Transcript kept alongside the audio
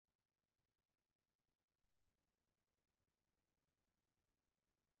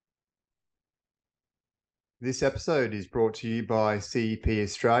This episode is brought to you by CEP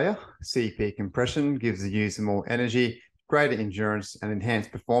Australia. CEP compression gives the user more energy, greater endurance, and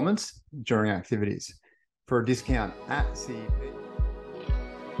enhanced performance during activities. For a discount at CEP.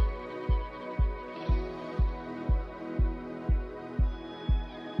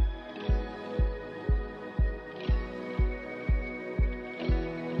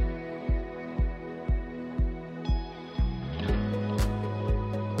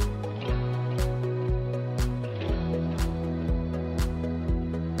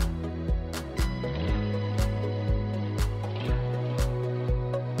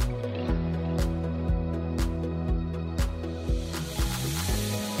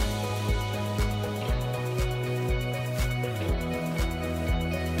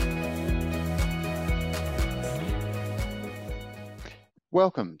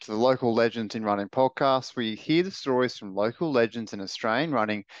 Welcome to the Local Legends in Running podcast, where you hear the stories from local legends in Australian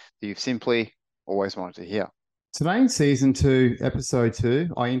running that you've simply always wanted to hear. Today in Season 2, Episode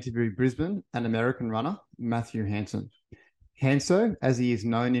 2, I interviewed Brisbane and American runner Matthew Hansen. Hanso, as he is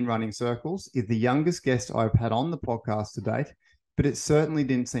known in running circles, is the youngest guest I've had on the podcast to date, but it certainly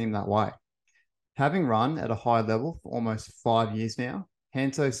didn't seem that way. Having run at a high level for almost 5 years now,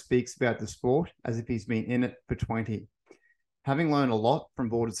 Hanso speaks about the sport as if he's been in it for 20. Having learned a lot from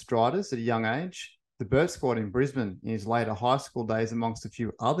boarded striders at a young age, the BERT squad in Brisbane in his later high school days amongst a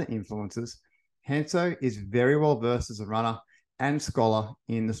few other influences, Hanso is very well versed as a runner and scholar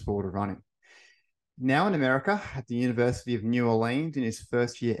in the sport of running. Now in America at the University of New Orleans in his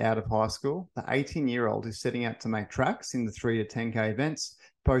first year out of high school, the 18-year-old is setting out to make tracks in the 3 to 10K events,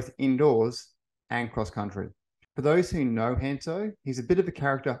 both indoors and cross-country. For those who know Hanso, he's a bit of a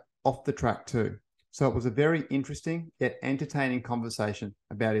character off the track too. So it was a very interesting yet entertaining conversation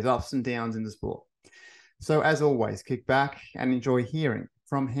about his ups and downs in the sport. So as always, kick back and enjoy hearing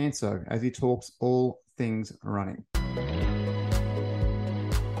from Hanso as he talks all things running.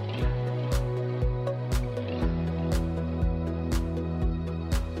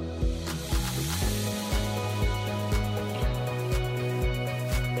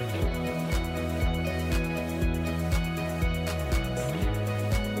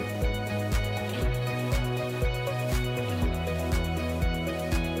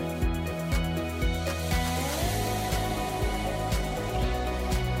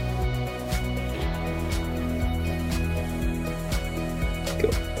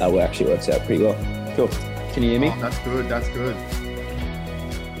 That actually works out pretty well. Cool. Can you hear me? Oh, that's good. That's good.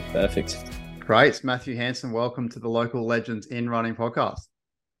 Perfect. Great. Matthew Hansen, welcome to the Local Legends in Running podcast.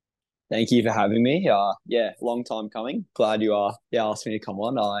 Thank you for having me. Long time coming. Glad you asked me to come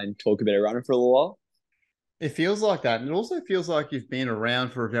on and talk a bit of running for a little while. It feels like that. And it also feels like you've been around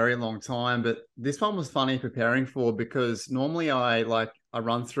for a very long time. But this one was funny preparing for, because normally I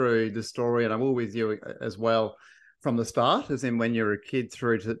run through the story, and I will with you as well, from the start, as in when you're a kid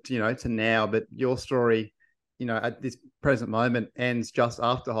through to now. But your story, at this present moment, ends just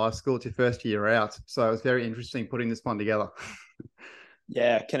after high school. It's your first year out. So it was very interesting putting this one together.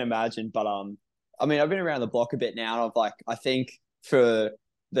 Yeah, I can imagine. But I've been around the block a bit now. I think for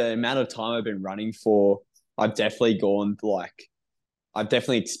the amount of time I've been running for, I've definitely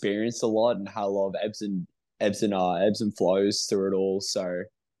experienced a lot and had a lot of ebbs and flows through it all. So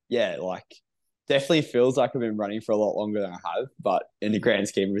yeah, definitely feels like I've been running for a lot longer than I have, but in the grand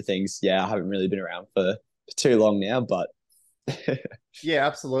scheme of things, I haven't really been around for too long now, but Yeah,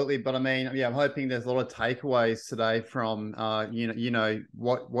 absolutely. But I'm hoping there's a lot of takeaways today from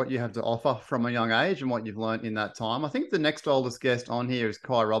what you have to offer from a young age and what you've learned in that time. I think the next oldest guest on here is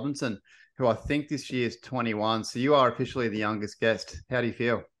Kai Robinson, who I think this year is 21. So you are officially the youngest guest. How do you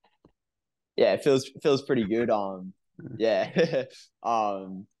feel? Yeah, it feels pretty good. Yeah.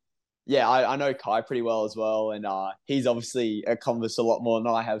 I know Kai pretty well as well, and he's obviously accomplished a lot more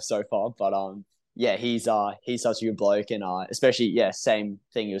than I have so far. But he's such a good bloke, and especially same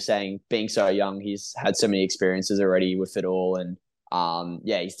thing you were saying, being so young, he's had so many experiences already with it all, and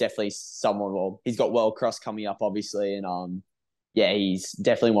he's definitely someone. Well, he's got World Cross coming up, obviously, and he's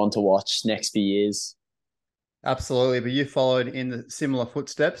definitely one to watch next few years. Absolutely. But you followed in the similar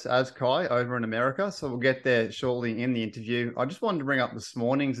footsteps as Kai over in America. So we'll get there shortly in the interview. I just wanted to bring up this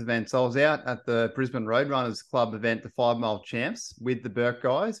morning's event. So I was out at the Brisbane Roadrunners Club event, the 5 Mile Champs, with the BERT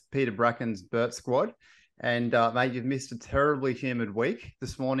guys, Peter Bracken's BERT squad. And mate, you've missed a terribly humid week.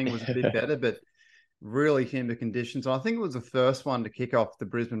 This morning was a bit better, but really humid conditions. And I think it was the first one to kick off the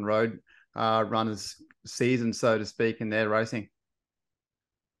Brisbane Road Runners season, so to speak, in their racing.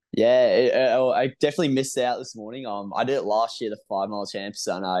 Yeah, I definitely missed out this morning. I did it last year, the 5 Mile Champs,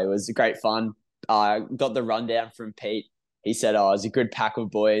 and it was great fun. I got the rundown from Pete he said, "Oh, it was a good pack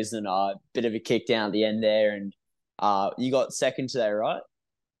of boys and a bit of a kick down at the end there." And you got second today, right?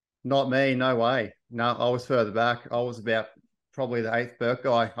 Not me, no way. No, I was further back. I was about probably the eighth BERT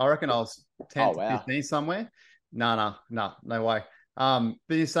guy. I reckon I was Oh 10th to wow. 15th somewhere. No way. But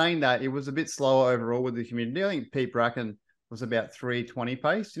you're saying that it was a bit slower overall with the community. I think Pete Bracken was about 3:20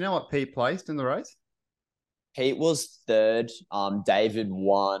 pace. Do you know what Pete placed in the race? Pete was third. David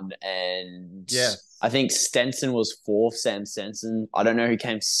won, and Yes. I think Stenson was fourth. Sam Stenson. I don't know who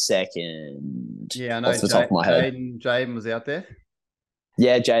came second Yeah, I know off the top of my head. Jaden was out there.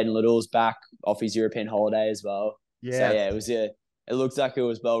 Yeah, Jaden Little's back off his European holiday as well. So Yes. yeah, it looked like it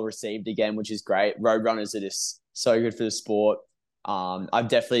was well received again, which is great. Road runners are just so good for the sport. I'm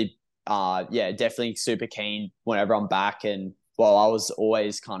definitely definitely super keen whenever I'm back, and well, I was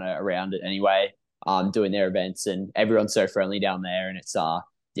always kind of around it anyway, doing their events, and everyone's so friendly down there, and it's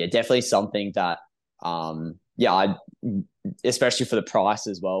definitely something that I especially for the price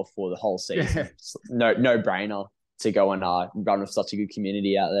as well for the whole Yeah. season. No brainer to go and run with such a good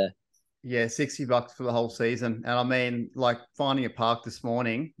community out there. Yeah, $60 for the whole season. And I mean, like finding a park this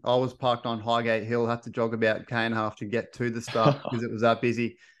morning, I was parked on Highgate Hill, had to jog about K and a half to get to the start because it was that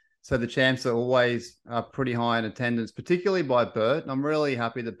busy. So the champs are always pretty high in attendance, particularly by BERT. I'm really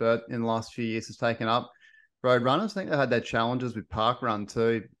happy that BERT in the last few years has taken up road runners. I think they had their challenges with park run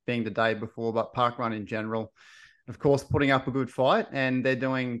too, being the day before, but park run in general. Of course, putting up a good fight, and they're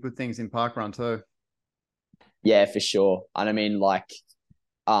doing good things in park run too. Yeah, for sure. And I mean, like,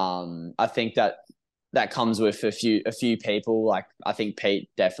 I think that comes with a few people. Like, I think Pete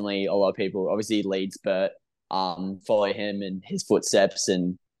definitely a lot of people obviously leads, but follow him and his footsteps,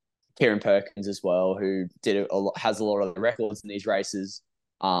 and Kieran Perkins as well, who has a lot of the records in these races.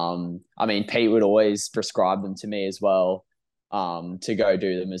 I mean, Pete would always prescribe them to me as well, to go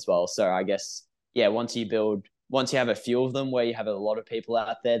do them as well. So I guess once you have a few of them where you have a lot of people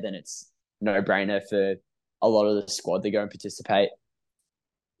out there, then it's no brainer for a lot of the squad to go and participate.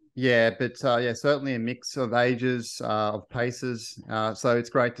 Yeah, but certainly a mix of ages, of paces. So it's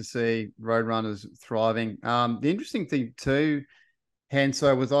great to see road runners thriving. The interesting thing too,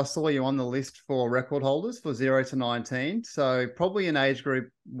 Hanso, was I saw you on the list for record holders for 0 to 19. So probably an age group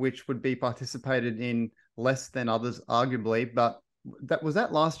which would be participated in less than others, arguably. But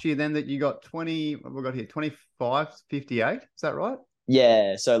that last year then that you got 20, what we got here, 25:58. Is that right?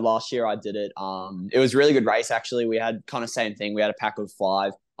 Yeah, so last year I did it. It was a really good race actually. We had kind of same thing. We had a pack of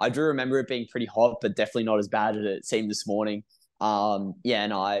five. I do remember it being pretty hot, but definitely not as bad as it seemed this morning. And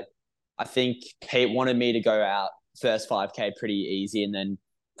I think Pete wanted me to go out first 5K pretty easy and then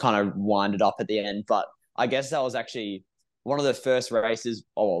kind of wind it up at the end. But I guess that was actually one of the first races,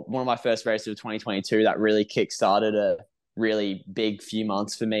 or one of my first races of 2022 that really kick-started a really big few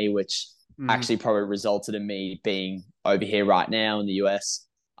months for me, which actually probably resulted in me being over here right now in the US.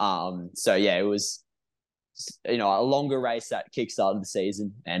 So yeah, it was a longer race that kickstarted the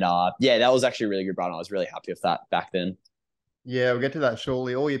season, and that was actually a really good run. I was really happy with that back then. Yeah, we'll get to that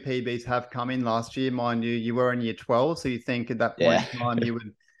shortly. All your PBs have come in last year, mind you. You were in year 12, so you think at that point Yeah. in time you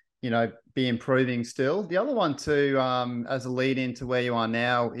would, be improving still. The other one too, as a lead into where you are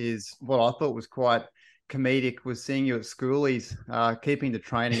now, is what I thought was quite comedic was seeing you at schoolies, keeping the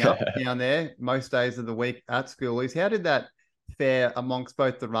training up down there most days of the week at schoolies. How did that fare amongst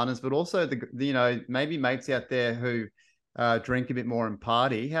both the runners, but also maybe mates out there who drink a bit more and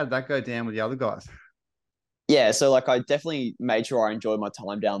party? How did that go down with the other guys? Yeah, so like I definitely made sure I enjoyed my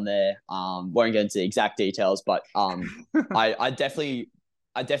time down there. Won't get into the exact details, but I definitely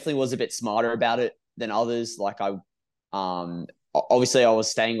was a bit smarter about it than others. Like obviously I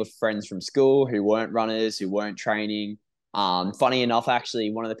was staying with friends from school who weren't runners, who weren't training. Funny enough,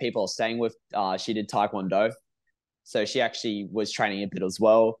 actually, one of the people I was staying with, she did Taekwondo, so she actually was training a bit as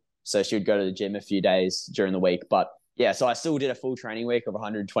well. So she would go to the gym a few days during the week, but yeah, so I still did a full training week of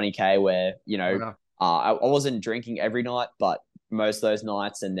 120K where Wow. I wasn't drinking every night, but most of those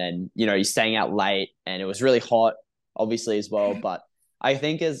nights. And then, you're staying out late and it was really hot, obviously, as well. But I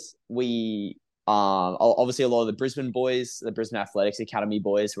think as we, obviously, a lot of the Brisbane boys, the Brisbane Athletics Academy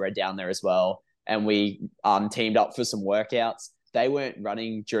boys were down there as well. And we teamed up for some workouts. They weren't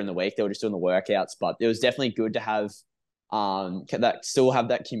running during the week, they were just doing the workouts. But it was definitely good to have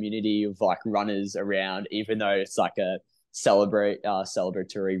that community of like runners around, even though it's like a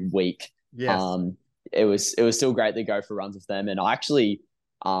celebratory week. Yes. It was still great to go for runs with them. And I actually,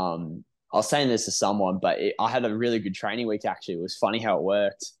 I was saying this to someone, but I had a really good training week. Actually, it was funny how it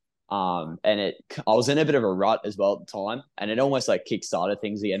worked. And I was in a bit of a rut as well at the time, and it almost like kick-started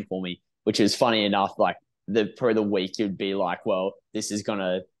things again for me, which is funny enough. Like probably the week you'd be like, well, this is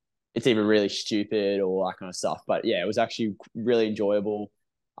gonna it's either really stupid or that kind of stuff. But yeah, it was actually really enjoyable.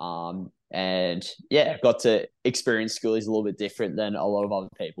 And yeah, got to experience schoolies a little bit different than a lot of other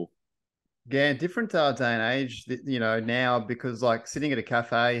people. Yeah, different day and age, now, because like sitting at a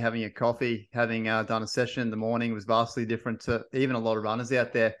cafe, having a coffee, having done a session in the morning was vastly different to even a lot of runners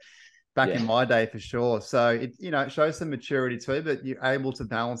out there back in Yeah. my day for sure. So it shows some maturity too, but you're able to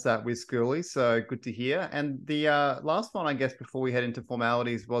balance that with schoolies. So good to hear. And the last one, I guess, before we head into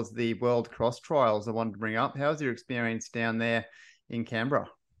formalities was the World Cross Trials I wanted to bring up. How's your experience down there in Canberra?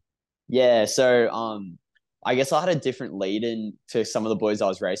 Yeah, so I guess I had a different lead in to some of the boys I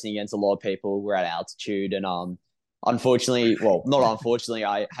was racing against. A lot of people were at altitude, and unfortunately, well, not unfortunately,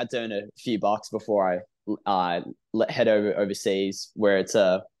 I had to earn a few bucks before head overseas, where it's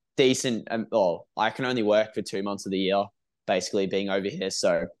a decent. Well, I can only work for 2 months of the year, basically being over here.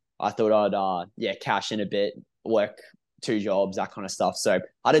 So I thought I'd cash in a bit, work 2 jobs, that kind of stuff. So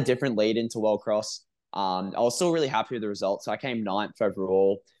I had a different lead into World Cross. I was still really happy with the results. So I came ninth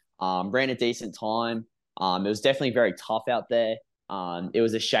overall. Ran a decent time. It was definitely very tough out there. It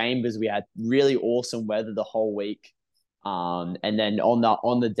was a shame because we had really awesome weather the whole week. And then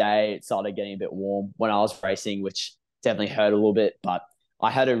on the day it started getting a bit warm when I was racing, which definitely hurt a little bit. But I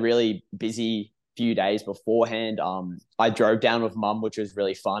had a really busy few days beforehand. I drove down with mum, which was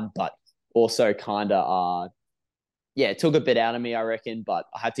really fun, but also kind of it took a bit out of me, I reckon. But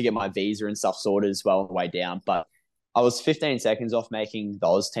I had to get my visa and stuff sorted as well on the way down. But I was 15 seconds off making the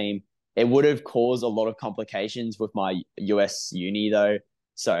Oz team. It would have caused a lot of complications with my US uni though.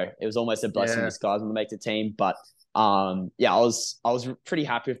 So it was almost a blessing in Yeah. disguise to make the team. But I was pretty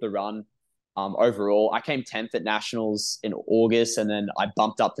happy with the run. Overall, I came 10th at nationals in August, and then I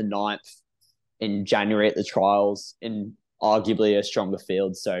bumped up to ninth in January at the trials in arguably a stronger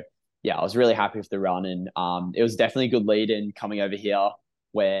field. So yeah, I was really happy with the run, and it was definitely a good lead in coming over here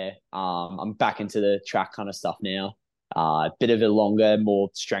where I'm back into the track kind of stuff now. Bit of a longer, more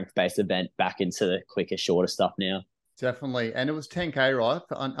strength based event, back into the quicker, shorter stuff now. Definitely. And it was 10K, right?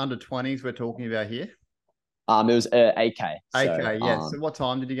 For under 20s we're talking about here. It was 8K. So 8K, yes. So what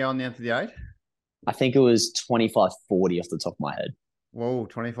time did you go on down to the 8? I think it was 25:40 off the top of my head. Whoa,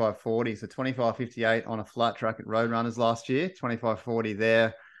 25:40. So 25:58 on a flat track at Roadrunners last year, 25:40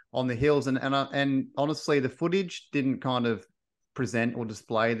 there on the hills. And honestly, the footage didn't kind of present or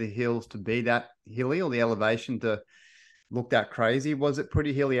display the hills to be that hilly or the elevation to look that crazy. Was it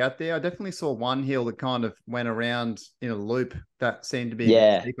pretty hilly out there? I definitely saw one hill that kind of went around in a loop that seemed to be a bit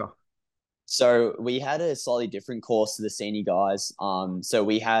Yeah. steeper. So we had a slightly different course to the senior guys. So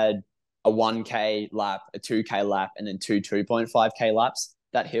we had a 1K lap, a 2K lap, and then two 2.5K laps.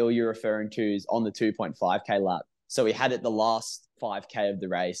 That hill you're referring to is on the 2.5K lap. So we had it the last 5K of the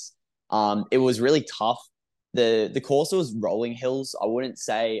race. It was really tough. The course was rolling hills. I would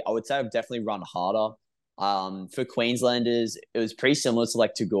say I've definitely run harder. For Queenslanders, it was pretty similar to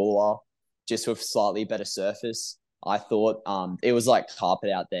like Toogoolawah, just with slightly better surface. I thought it was like carpet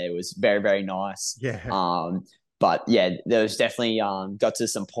out there. It was very, very nice. Yeah. But yeah, there was definitely got to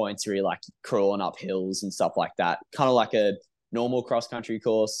some points where you're like crawling up hills and stuff like that. Kind of like a normal cross country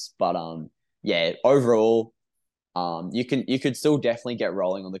course. But yeah, overall, you could still definitely get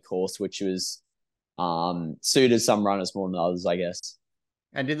rolling on the course, which was suited some runners more than others, I guess.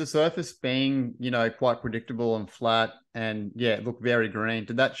 And did the surface being, quite predictable and flat and yeah, it looked very green.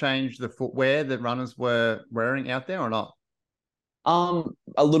 Did that change the footwear that runners were wearing out there or not?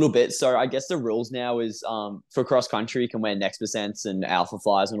 A little bit. So I guess the rules now is for cross country you can wear Next Percents and Alpha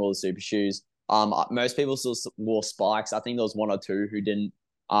Flies and all the super shoes. Most people still wore spikes. I think there was one or two who didn't.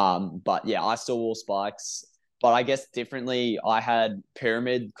 But yeah, I still wore spikes. But I guess differently, I had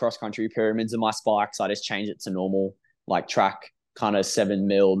cross country pyramids in my spikes. I just changed it to normal like track kind of 7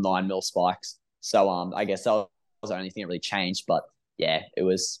 mil, 9 mil spikes. So I guess that was the only thing that really changed. But yeah,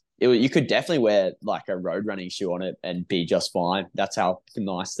 you could definitely wear like a road running shoe on it and be just fine. That's how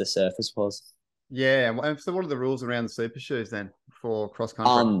nice the surface was. Yeah. So what are the rules around the super shoes then for cross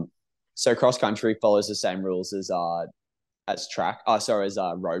country? Um, so cross country follows the same rules as track. Oh, sorry, as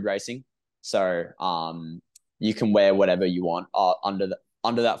road racing. So you can wear whatever you want.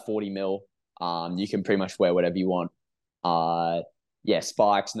 Under that 40 mil, you can pretty much wear whatever you want. Yeah,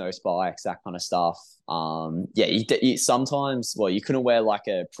 spikes, no spikes, that kind of stuff. Yeah, you sometimes, well, you couldn't wear like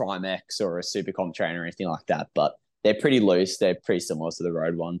a Prime X or a Super Comp trainer or anything like that, but they're pretty loose. They're pretty similar to the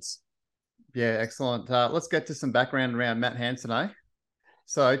road ones. Yeah, excellent. Let's get to some background around Matt Hansen, eh?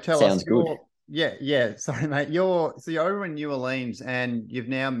 So tell us Sounds good. yeah. Sorry, mate. You're over in New Orleans and you've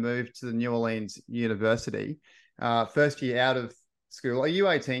now moved to the New Orleans University. First year out of school. Are you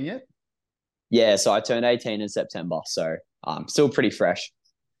 18 yet? Yeah, so I turned 18 in September, so still pretty fresh.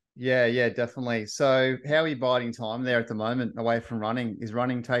 Yeah, yeah, definitely. So, how are you biding time there at the moment away from running? Is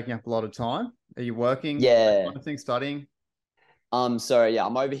running taking up a lot of time? Are you working? That Yeah. kind of thing, studying? So yeah,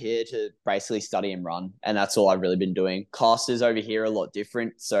 I'm over here to basically study and run, and that's all I've really been doing. Classes over here are a lot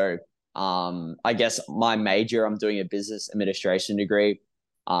different. So I guess my major, I'm doing a business administration degree.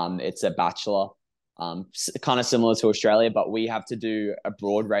 It's a bachelor, kind of similar to Australia, but we have to do a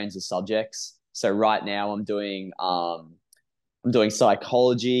broad range of subjects. So right now, I'm doing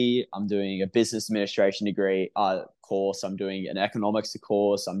psychology. I'm doing a business administration degree course. I'm doing an economics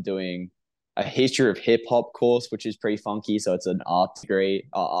course. I'm doing a history of hip hop course, which is pretty funky. So it's an art degree,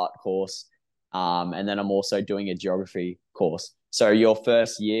 art course. And then I'm also doing a geography course. So your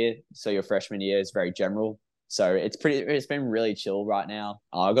first year, so your freshman year is very general. So it's been really chill right now.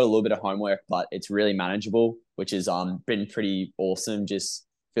 I've got a little bit of homework, but it's really manageable, which has been pretty awesome. Just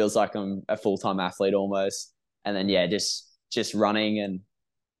feels like I'm a full time athlete almost. And then yeah, just running, and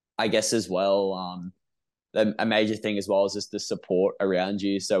I guess as well, a major thing as well is just the support around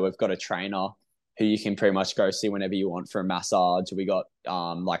you. So we've got a trainer who you can pretty much go see whenever you want for a massage. We got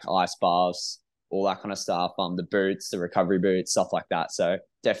like ice baths, all that kind of stuff. The boots, the recovery boots, stuff like that. So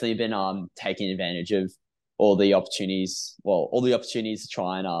definitely been taking advantage of all the opportunities to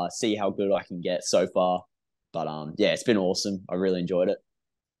try and see how good I can get so far. But yeah, it's been awesome. I really enjoyed it.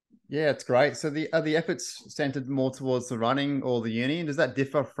 Yeah, it's great. So, are the efforts centered more towards the running or the uni? And does that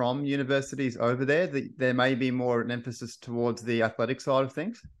differ from universities over there? There may be more an emphasis towards the athletic side of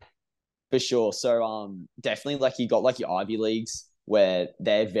things. For sure. So definitely like you got like your Ivy Leagues where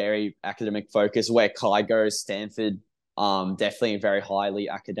they're very academic focused, where Kai goes, Stanford, definitely a very highly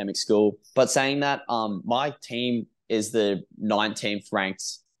academic school. But saying that, my team is the 19th ranked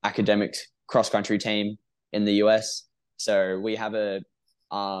academic cross country team in the US. So we have a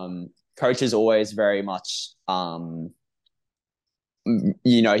coach is always very much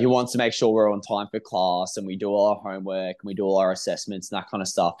he wants to make sure we're on time for class and we do all our homework and we do all our assessments and that kind of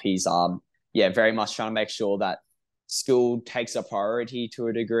stuff. He's very much trying to make sure that school takes a priority to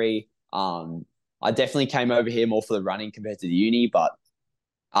a degree. I definitely came over here more for the running compared to the uni, but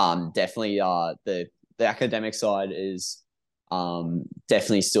definitely the academic side is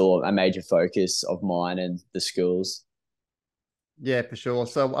definitely still a major focus of mine and the schools. Yeah, for sure.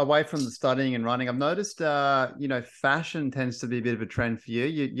 So away from the studying and running, I've noticed, fashion tends to be a bit of a trend for you.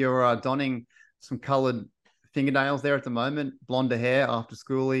 You're donning some coloured fingernails there at the moment, blonde hair after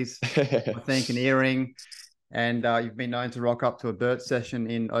schoolies, I think, an earring, and you've been known to rock up to a BERT session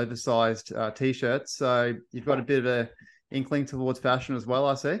in oversized t-shirts. So you've got a bit of a inkling towards fashion as well,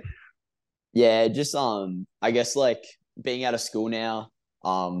 I see. Yeah, just I guess like being out of school now,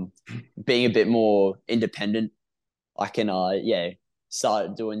 being a bit more independent. I can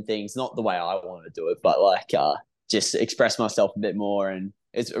start doing things not the way I want to do it, but like just express myself a bit more, and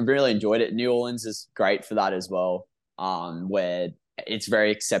I really enjoyed it. New Orleans is great for that as well. Where it's very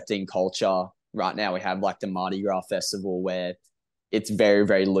accepting culture. Right now we have like the Mardi Gras festival where it's very,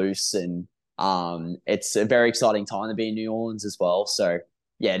 very loose, and it's a very exciting time to be in New Orleans as well. So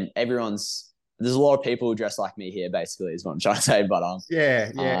yeah, there's a lot of people who dress like me here, basically, is what I'm trying to say. But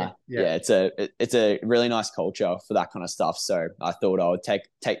Yeah, yeah, yeah. yeah, it's a really nice culture for that kind of stuff. So I thought I would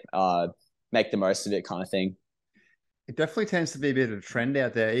make the most of it, kind of thing. It definitely tends to be a bit of a trend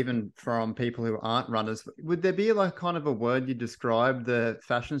out there, even from people who aren't runners. Would there be like kind of a word you describe the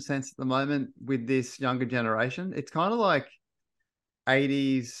fashion sense at the moment with this younger generation? It's kind of like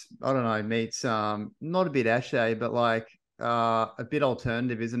 80s, I don't know, meets not a bit ashay, but like a bit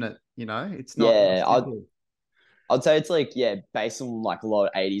alternative, isn't it? It's not Yeah, simple. I'd say it's like based on like a lot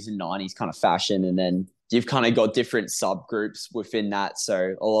of 80s and 90s kind of fashion, and then you've kind of got different subgroups within that.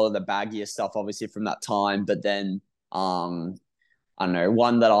 So a lot of the baggier stuff, obviously from that time, but then I don't know,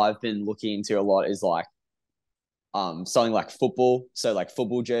 one that I've been looking into a lot is like something like football. So like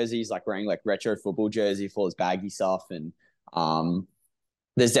football jerseys, like wearing like retro football jersey for this baggy stuff, and um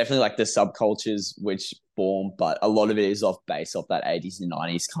there's definitely like the subcultures which form, but a lot of it is based off that 80s and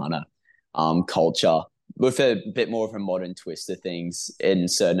 90s kind of culture with a bit more of a modern twist to things in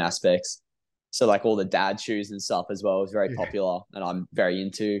certain aspects. So like all the dad shoes and stuff as well is very Yeah. popular, and I'm very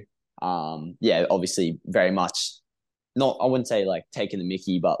into. Yeah, obviously very much not. I wouldn't say like taking the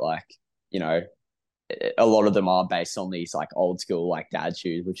Mickey, but like you know, a lot of them are based on these like old school like dad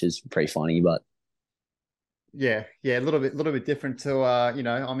shoes, which is pretty funny. But Yeah, yeah, a little bit different to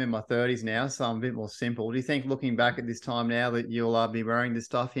I'm in my 30s now, so I'm a bit more simple. Do you think looking back at this time now that you'll be wearing this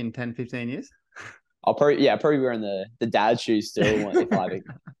stuff in 10, 15 years? Probably wearing the dad shoes still if I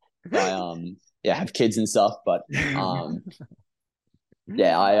have kids and stuff. But um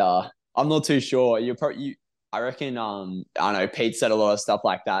I'm not too sure. I reckon I know Pete said a lot of stuff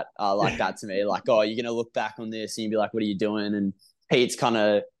like that to me, like, oh, you're gonna look back on this and you'd be like, what are you doing? And Pete's kind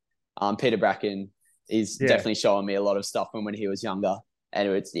of Peter Bracken is Yeah. definitely showing me a lot of stuff from when he was younger. And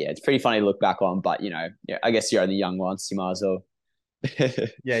it's pretty funny to look back on, but yeah, I guess you're only young once, you might as well.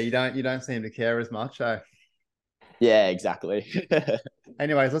 Yeah, you don't seem to care as much. Yeah, exactly.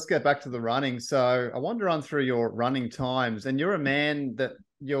 Anyways, let's get back to the running. So I want to run through your running times, and you're a man that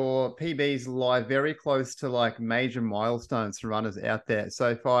your PBs lie very close to like major milestones for runners out there. So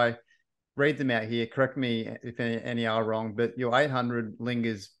if I read them out here, correct me if any are wrong, but your 800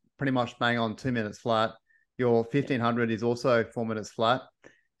 lingers pretty much bang on 2 minutes flat. Your 1500 is also 4 minutes flat,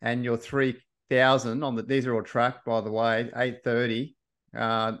 and your 3000 on these are all tracked by the way, 830,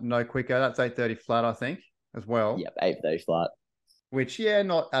 no quicker. That's 830 flat, I think, as well. Yep, 8:30 flat. Which, yeah,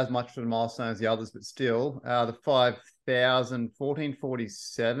 not as much for the milestone as the others, but still, the 5,000,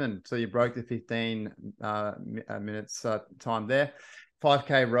 1447. So you broke the 15 minutes time there.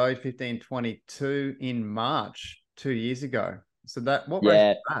 5K road, 1522 in March 2 years ago. So what race Yeah,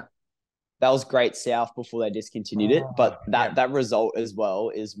 was that? that was Great South before they discontinued it. Oh, But yeah. that result as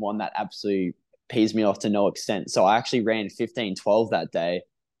well is one that absolutely pees me off to no extent. So I actually ran 15:12 that day,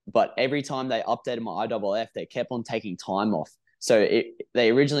 but every time they updated my IFF, they kept on taking time off. So they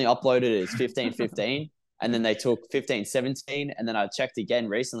originally uploaded it as 15:15, and then they took 15:17, and then I checked again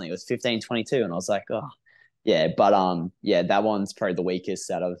recently, it was 15:22, and I was like, oh yeah, but yeah, that one's probably the weakest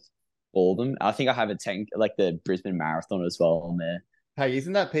out of all of them. I think I have a 10 like the Brisbane Marathon as well on there. Hey,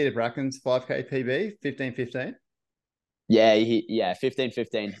 isn't that Peter Bracken's 5K PB, 1515? Yeah,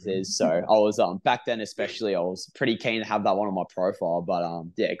 15:15 it is. So I was back then especially I was pretty keen to have that one on my profile, but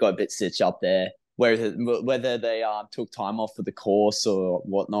yeah, it got a bit stitched up there. Whether they took time off for the course or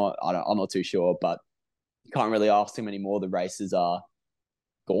whatnot, I'm not too sure, but you can't really ask too many more. The races are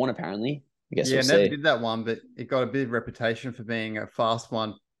gone apparently. I guess Yeah, we'll never see. did that one, but it got a bit of reputation for being a fast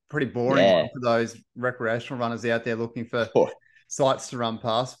one. Pretty boring Yeah. one for those recreational runners out there looking for sites to run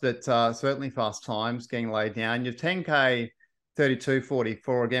past, but certainly fast times getting laid down. Your 10K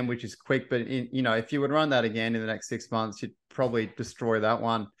 32:44 again, which is quick, but if you would run that again in the next 6 months, you'd probably destroy that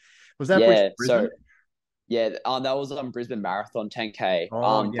one. Was that Yeah. Brisbane? So yeah, that was Brisbane Marathon 10K.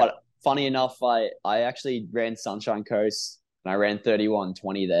 Oh, yeah. But funny enough, I actually ran Sunshine Coast and I ran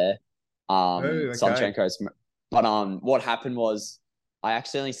 31:20 there. Oh, okay. Sunshine Coast. But what happened was I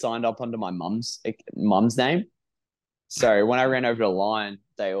accidentally signed up under my mum's name. So when I ran over the line,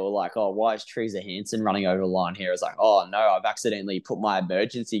 they were like, "Oh, why is Teresa Hansen running over the line here?" I was like, "Oh no, I've accidentally put my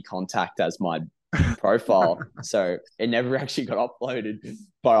emergency contact as my profile, so it never actually got uploaded."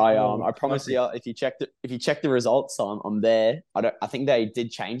 But Oh, I promise classic. you, if you check the results, I'm there. I think they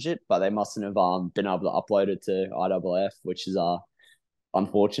did change it, but they mustn't have been able to upload it to IFF, which is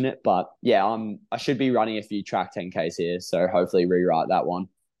unfortunate. But yeah, I should be running a few track 10Ks here, so hopefully rewrite that one.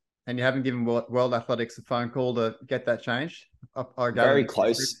 And you haven't given World Athletics a phone call to get that changed? I gather Very the transcript.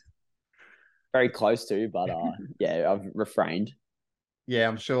 close, very close to, but yeah, I've refrained. Yeah,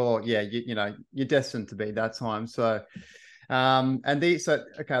 I'm sure. Yeah, you're destined to be that time. So,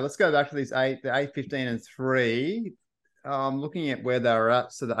 okay, let's go back to the 8:15 and 3. Looking at where they were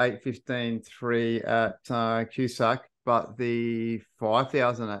at, so the 8:15 3 at Cusack, but the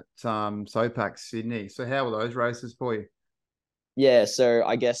 5,000 at Sopak Sydney. So how were those races for you? Yeah, so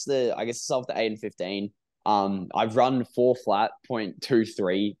I guess it's after 8 and 15. I've run four flat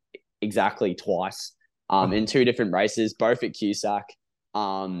 0.23 exactly twice. In two different races, both at Cusack.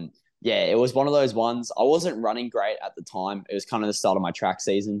 Yeah, it was one of those ones. I wasn't running great at the time. It was kind of the start of my track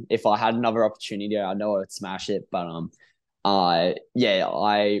season. If I had another opportunity, I know I would smash it. But yeah,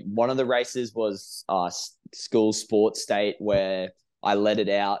 I one of the races was school sports state where I let it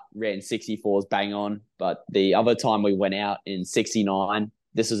out, ran 64s bang on. But the other time we went out in 69,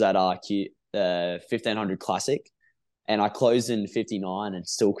 this was at our 1500 Classic, and I closed in 59 and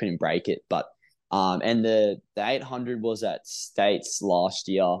still couldn't break it. But and the 800 was at States last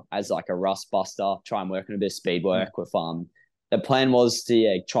year as like a rust buster, try and work on a bit of speed work with the plan was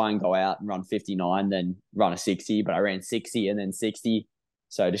to try and go out and run 59, then run a 60, but I ran 60 and then 60.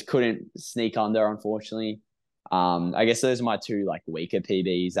 So I just couldn't sneak under, unfortunately. I guess those are my two like weaker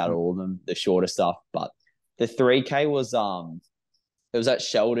PBs out of all of them, the shorter stuff. But the 3K was it was at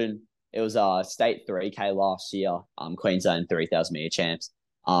Sheldon. It was state 3K last year, Queensland 3,000 meter champs.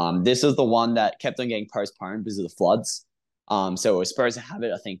 This was the one that kept on getting postponed because of the floods. So it was supposed to have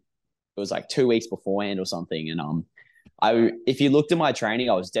it, I think it was like 2 weeks beforehand or something. And if you looked at my training,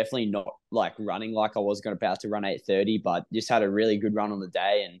 I was definitely not like running like I was about to run 8:30, but just had a really good run on the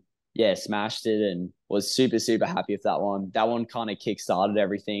day and yeah, smashed it and was super, super happy with that one. That one kind of kick-started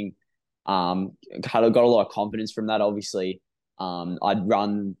everything. Kind of got a lot of confidence from that. Obviously, I'd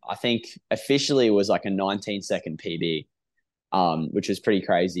run. I think officially it was like a 19-second PB, which was pretty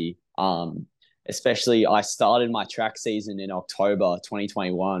crazy. Especially I started my track season in October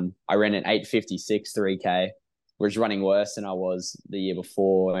 2021. I ran an 8:56 3K, was running worse than I was the year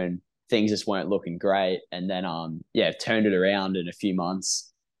before, and things just weren't looking great. And then yeah, turned it around in a few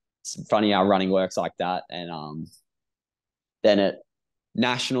months. It's funny how running works like that. And then at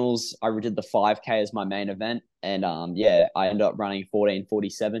nationals, I did the 5K as my main event, and yeah, I ended up running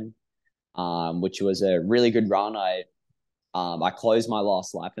 14:47, which was a really good run. I closed my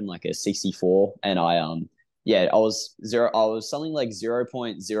last lap in like a 64, and yeah, I was something like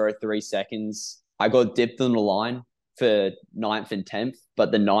 0.03 seconds. I got dipped on the line for ninth and 10th,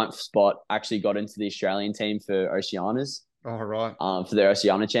 but the ninth spot actually got into the Australian team for Oceanias, All right. for their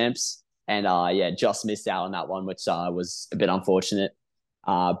Oceania champs. And yeah, just missed out on that one, which was a bit unfortunate.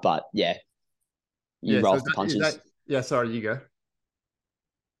 But yeah, you Yeah. roll So with the is that, punches. yeah, sorry, you go.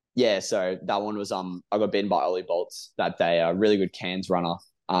 Yeah, so that one was I got beaten by Ollie Bolts that day, a really good cans runner.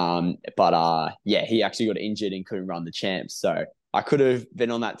 But yeah, he actually got injured and couldn't run the champs. So I could have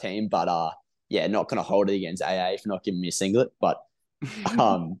been on that team, but yeah, not gonna hold it against AA for not giving me a singlet. But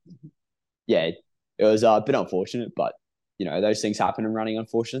um yeah, it was a bit unfortunate, but those things happen in running,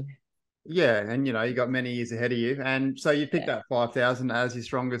 unfortunately. Yeah, and you got many years ahead of you, and so you picked Yeah. that 5,000 as your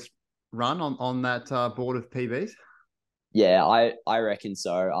strongest run on that board of PBs. Yeah, I reckon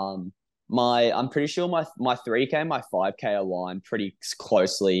so. I'm pretty sure my 3K, my 5K align pretty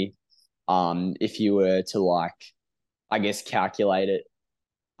closely. If you were to like, I guess calculate it.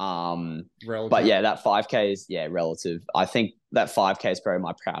 But Relative. yeah, that 5K is relative. I think that 5K is probably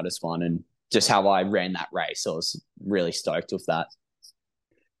my proudest one, and just how I ran that race, I was really stoked with that.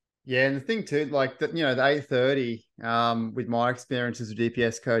 Yeah, and the thing too, like that, the 8:30, with my experience as a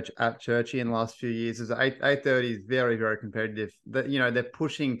GPS coach at Churchy in the last few years, is 8:30 is very, very competitive. That they're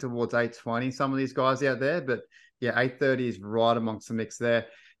pushing towards 8:20, some of these guys out there, but yeah, 8:30 is right amongst the mix there.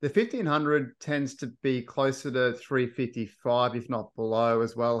 The 1,500 tends to be closer to 3:55, if not below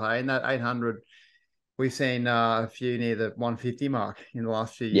as well. Hey, and that 800, we've seen a few near the 150 mark in the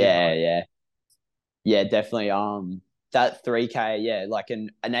last few years. Yeah, yeah, yeah, definitely. That 3K, yeah, like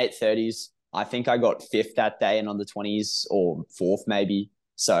an 8:30s. I think I got fifth that day and on the 20s or fourth maybe.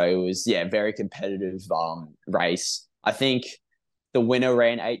 So it was very competitive race. I think the winner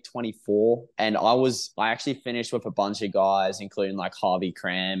ran 8:24, and I actually finished with a bunch of guys, including like Harvey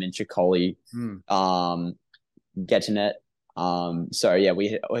Cram and Chicoli, Hmm. getting it. So yeah,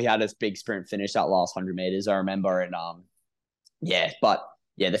 we had a big sprint finish that last 100 meters, I remember, and yeah, but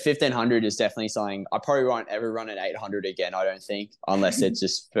yeah, the 1500 is definitely something I probably won't ever run an 800 again. I don't think, unless it's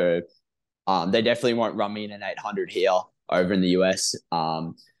just for they definitely won't run me in an 800 here over in the US.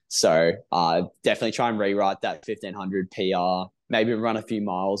 So definitely try and rewrite that 1500 PR. Maybe run a few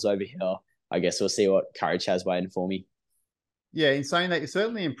miles over here. I guess we'll see what courage has waiting for me. Yeah, in saying that, you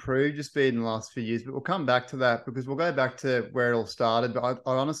certainly improved your speed in the last few years, but we'll come back to that because we'll go back to where it all started. But I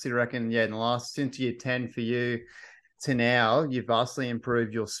honestly reckon, yeah, in the last since year 10 for you to now, you've vastly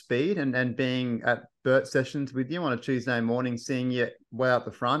improved your speed and being at BERT sessions with you on a Tuesday morning, seeing you way out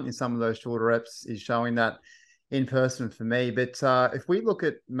the front in some of those shorter reps is showing that in person for me. But if we look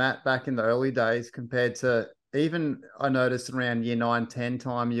at Matt back in the early days compared to even I noticed around year 9, 10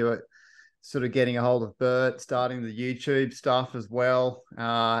 time, you were sort of getting a hold of BERT, starting the YouTube stuff as well,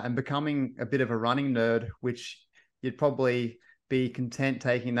 and becoming a bit of a running nerd, which you'd probably be content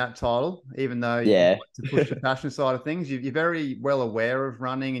taking that title, even though you Yeah. like to push the passion side of things. You're very well aware of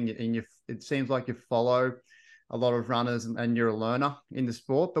running, and it seems like you follow a lot of runners, and you're a learner in the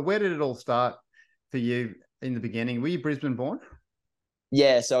sport. But where did it all start for you in the beginning? Were you Brisbane born?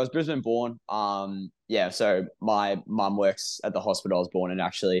 Yeah, so I was Brisbane born. Yeah, so my mum works at the hospital I was born in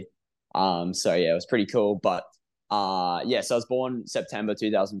actually. So yeah, it was pretty cool. But yeah, so I was born September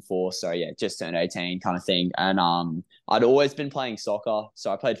 2004. So yeah, just turned 18 kind of thing. And I'd always been playing soccer.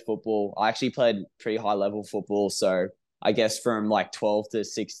 So I played football. I actually played pretty high level football. So I guess from like 12 to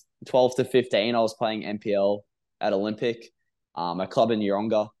 15, I was playing NPL at Olympic, a club in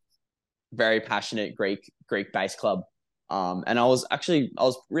Yeronga. Very passionate Greek based club. And I was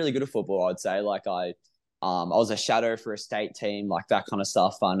really good at football. I'd say I was a shadow for a state team, like that kind of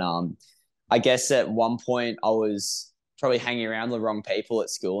stuff. And I guess at one point I was probably hanging around the wrong people at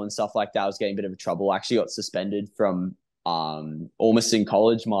school and stuff like that. I was getting a bit of trouble. I actually got suspended from Ormiston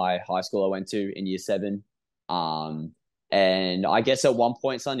College, my high school I went to in year 7. Um, and I guess at one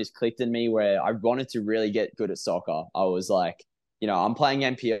point something just clicked in me where I wanted to really get good at soccer. I was like, I'm playing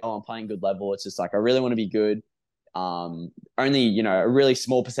NPL, I'm playing good level. It's just like I really want to be good. only, a really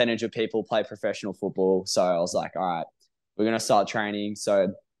small percentage of people play professional football. So I was like, all right, we're going to start training.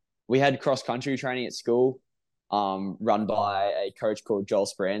 So we had cross country training at school, run by a coach called Joel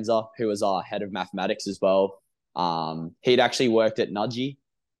Speranza, who was our head of mathematics as well. He'd actually worked at Nudgee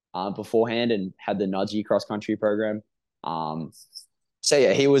beforehand and had the Nudgee cross country program. So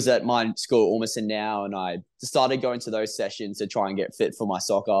yeah, he was at my school, Ormiston now, and I started going to those sessions to try and get fit for my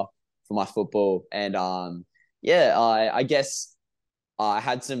soccer, for my football, and I guess I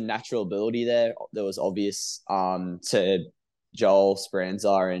had some natural ability there that was obvious to Joel Speranza,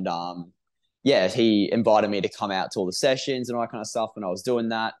 and he invited me to come out to all the sessions and all that kind of stuff. When I was doing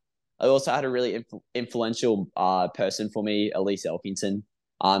that, I also had a really influential person for me, Elise Elkington.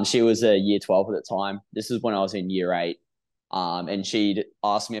 She was a year 12 at the time. This is when I was in year 8. And she'd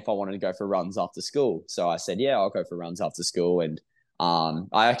asked me if I wanted to go for runs after school. So I said, yeah, I'll go for runs after school. And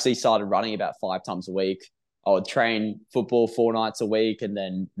I actually started running about 5 times a week. I would train football 4 nights a week and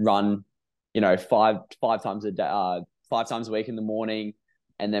then run, five times a day, 5 times a week in the morning,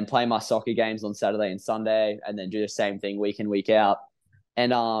 and then play my soccer games on Saturday and Sunday, and then do the same thing week in, week out.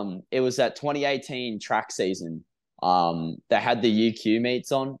 And it was that 2018 track season. They had the UQ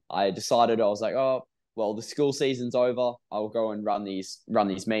meets on. I was like, oh, well, the school season's over. I'll go and run these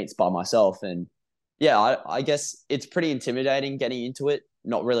meets by myself. And yeah, I guess it's pretty intimidating getting into it,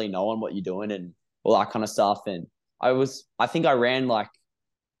 not really knowing what you're doing and all that kind of stuff. And I think I ran like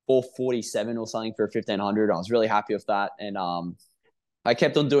 4:47 or something for a 1500. I was really happy with that. And I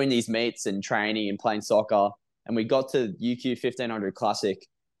kept on doing these meets and training and playing soccer. And we got to UQ 1500 Classic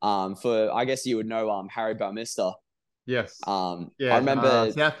for, I guess you would know, Harry Balmister. Yes. I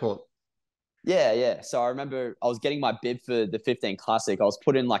remember Southport. Yeah. So I remember I was getting my bib for the 15 Classic. I was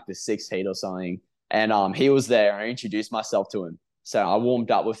put in like the 6th heat or something. And he was there. I introduced myself to him. So I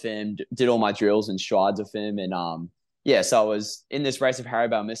warmed up with him, did all my drills and strides with him. And so I was in this race of Harry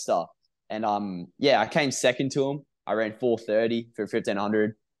Balmister. And I came second to him. I ran 4:30 for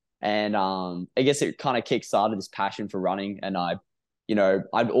 1500. And I guess it kind of kickstarted this passion for running. And I'd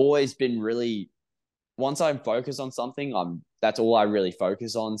always been really, once I'm focused on something, that's all I really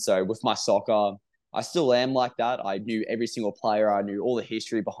focus on. So with my soccer, I still am like that. I knew every single player. I knew all the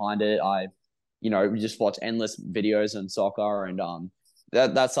history behind it. We just watched endless videos on soccer, and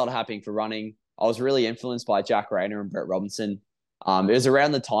that started happening for running. I was really influenced by Jack Rayner and Brett Robinson. It was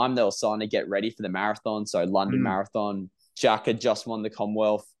around the time they were starting to get ready for the marathon. So London Marathon, Jack had just won the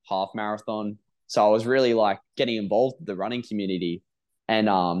Commonwealth half marathon. So I was really like getting involved with the running community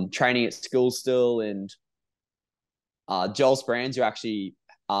and training at school still. And Joel Speranza actually,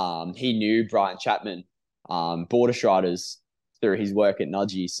 he knew Brian Chapman, border striders, through his work at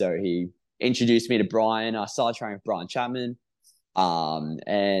Nudgee. So he introduced me to Brian. I started training with Brian Chapman.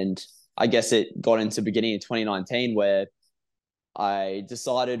 And I guess it got into beginning of 2019 where I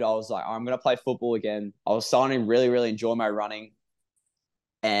decided I was like, I'm going to play football again. I was starting to really, really enjoy my running.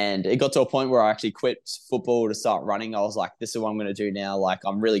 And it got to a point where I actually quit football to start running. I was like, this is what I'm going to do now. Like,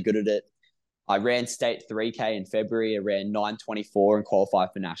 I'm really good at it. I ran state 3K in February. I ran 9:24 and qualified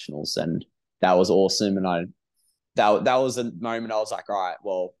for nationals. And that was awesome. And that was a moment I was like, all right,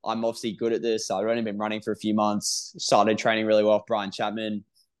 well, I'm obviously good at this. I'd only been running for a few months, started training really well with Brian Chapman,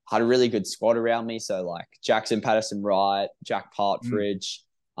 had a really good squad around me. So like Jackson Patterson Wright, Jack Partridge,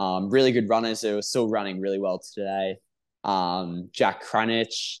 really good runners who are still running really well today. Jack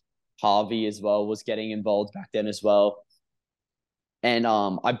Cranich, Harvey as well was getting involved back then as well. And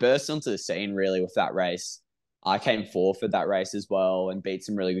I burst onto the scene really with that race. I came 4th for that race as well and beat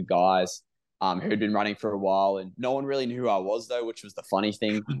some really good guys who'd been running for a while. And no one really knew who I was though, which was the funny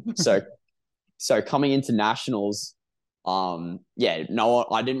thing. So coming into nationals, I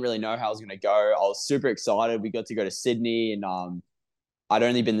didn't really know how I was going to go. I was super excited. We got to go to Sydney, and I'd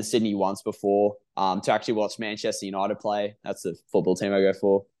only been to Sydney once before to actually watch Manchester United play. That's the football team I go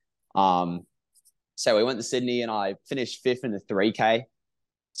for. So we went to Sydney and I finished 5th in the 3K.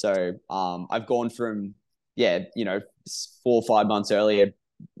 So I've gone from, 4 or 5 months earlier,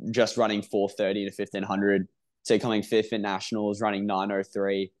 just running 4:30 to 1500 to coming 5th in nationals, running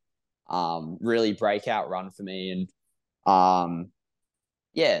 9:03. Really breakout run for me. And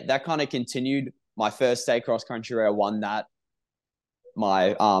that kind of continued. My first state cross country, I won that.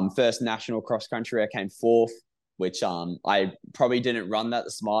 My first national cross country, I came 4th, which I probably didn't run that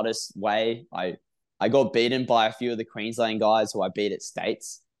the smartest way. I got beaten by a few of the Queensland guys who I beat at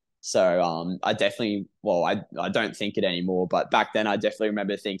states. So I definitely, I don't think it anymore, but back then I definitely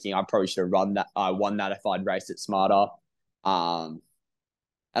remember thinking I probably should have won that if I'd raced it smarter. And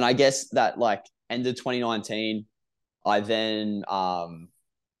I guess that like end of 2019, I then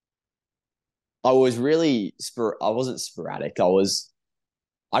I was really I wasn't sporadic.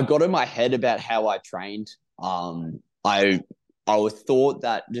 I got in my head about how I trained. I was thought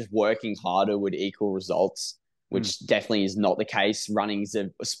that just working harder would equal results, Mm. which definitely is not the case. Running is a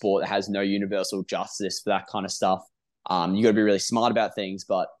sport that has no universal justice for that kind of stuff. You got to be really smart about things.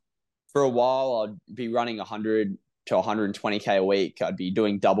 But for a while, I'd be running 100 to 120K a week. I'd be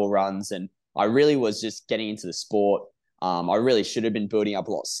doing double runs, and I really was just getting into the sport. I really should have been building up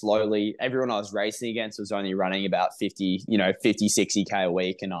a lot slowly. Everyone I was racing against was only running about 50, 50, 60K a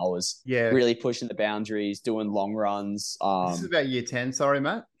week. And I was Yeah. really pushing the boundaries, doing long runs. This is about year 10. Sorry,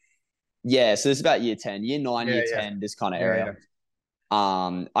 Matt. Yeah, so it's about year 10, year nine, Yeah, year yeah. 10, this kind of Yeah, area.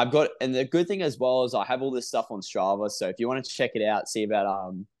 yeah. I've got, and the good thing as well is I have all this stuff on Strava. So if you want to check it out, see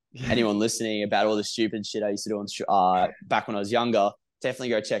about Yeah. anyone listening about all the stupid shit I used to do on back when I was younger, definitely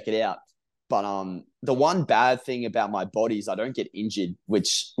go check it out. But the one bad thing about my body is I don't get injured,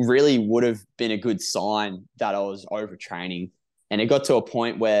 which really would have been a good sign that I was overtraining. And it got to a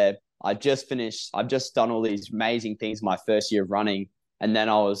point where I just finished, I've just done all these amazing things my first year of running, and then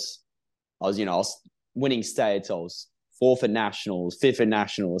I was winning states. I was fourth at nationals, fifth at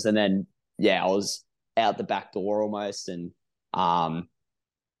nationals, and then I was out the back door almost. And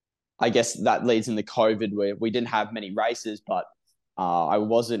I guess that leads into COVID where we didn't have many races, but I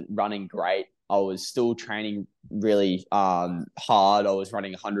wasn't running great. I was still training really hard. I was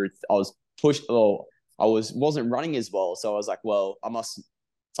running 100. I was pushed. Well, I wasn't running as well, so I was like, well, I must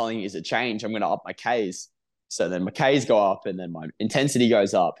something needs to change. I'm going to up my Ks. So then my Ks go up, and then my intensity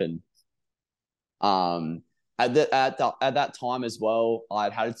goes up, and um, at that time as well,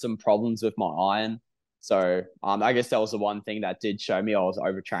 I'd had some problems with my iron. So I guess that was the one thing that did show me I was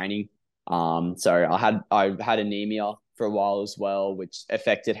overtraining. So I had anemia for a while as well, which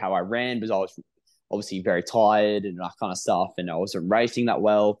affected how I ran because I was obviously very tired and that kind of stuff, and I wasn't racing that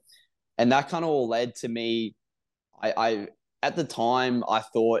well. And that kind of all led to me. I at the time I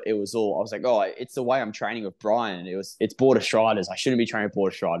thought it was all. I was like, oh, it's the way I'm training with Brian. It's border striders. I shouldn't be training with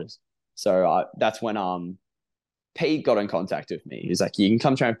border striders. So that's when Pete got in contact with me. He was like, "You can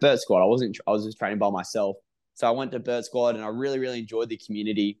come train with BERT Squad." I was just training by myself. So I went to BERT Squad, and I really, really enjoyed the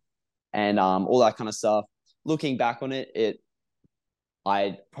community and all that kind of stuff. Looking back on it,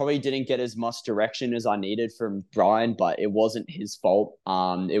 I probably didn't get as much direction as I needed from Brian, but it wasn't his fault.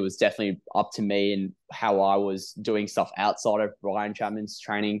 It was definitely up to me and how I was doing stuff outside of Brian Chapman's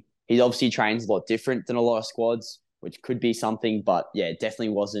training. He obviously trains a lot different than a lot of squads, which could be something, but yeah, it definitely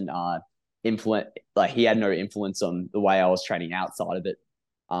wasn't influence. Like he had no influence on the way I was training outside of it.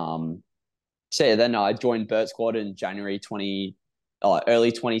 Um, so yeah, then I joined BERT Squad in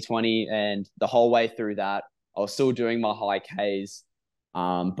early 2020, and the whole way through that, I was still doing my high Ks.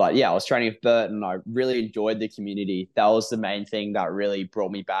 But yeah, I was training with BERT, and I really enjoyed the community. That was the main thing that really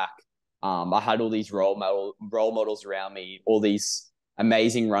brought me back. I had all these role models around me, all these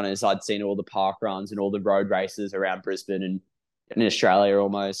amazing runners I'd seen all the park runs and all the road races around Brisbane and in Australia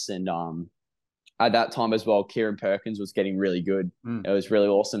almost. And at that time as well, Kieran Perkins was getting really good. Mm. It was really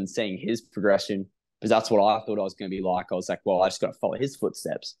awesome seeing his progression because that's what I thought I was going to be like. I was like, well, I just got to follow his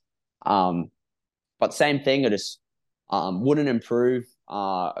footsteps. But same thing, I just wouldn't improve,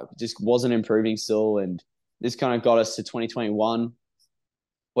 just wasn't improving still. And this kind of got us to 2021.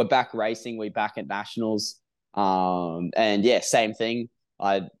 We're back racing, we're back at nationals. And yeah, same thing.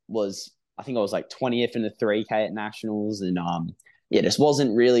 I think I was like 20th in the 3K at nationals, and yeah, just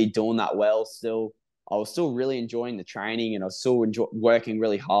wasn't really doing that well still. I was still really enjoying the training, and I was still working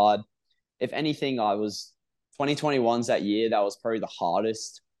really hard. If anything, 2021's that year that was probably the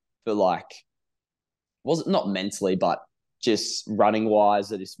hardest for like, wasn't not mentally, but just running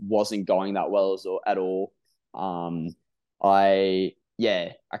wise, it just wasn't going that well at all. Um, I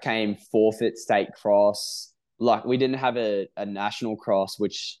came fourth at state cross. Like we didn't have a national cross,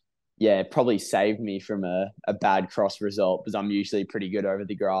 which probably saved me from a bad cross result because I'm usually pretty good over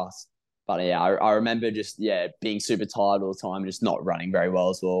the grass. But yeah, I remember just being super tired all the time, just not running very well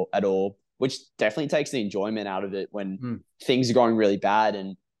as well at all, which definitely takes the enjoyment out of it when Mm. things are going really bad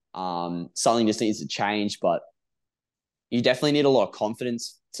and something just needs to change. But you definitely need a lot of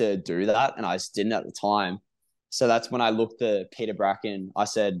confidence to do that, and I just didn't at the time. So that's when I looked at Peter Bracken. I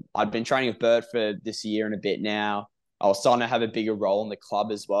said I'd been training with BERT for this year and a bit now. I was starting to have a bigger role in the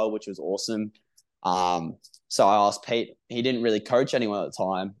club as well, which was awesome. So I asked Pete. He didn't really coach anyone at the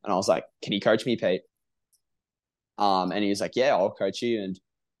time, and I was like, "Can you coach me, Pete?" And he was like, "Yeah, I'll coach you." And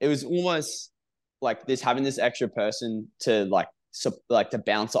it was almost like this having this extra person to to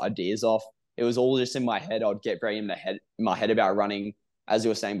bounce ideas off. It was all just in my head. I'd get very in my head about running. As you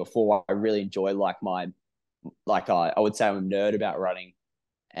were saying before, I really enjoy I would say I'm a nerd about running,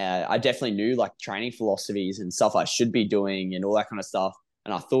 I definitely knew like training philosophies and stuff I should be doing and all that kind of stuff.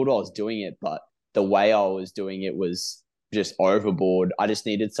 And I thought I was doing it, but the way I was doing it was just overboard. I just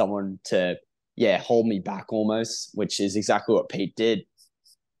needed someone to, yeah, hold me back almost, which is exactly what Pete did.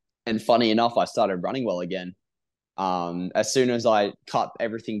 And funny enough, I started running well again. As soon as I cut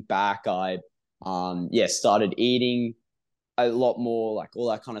everything back, I, yeah, started eating a lot more, like all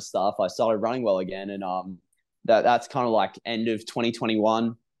that kind of stuff. I started running well again, and that's kind of like end of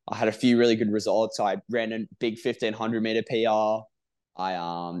 2021. I had a few really good results. I ran a big 1500-meter PR.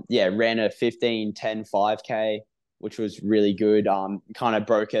 I yeah, ran a 15:10 5K, which was really good. Kind of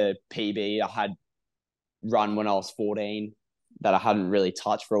broke a PB I had run when I was 14 that I hadn't really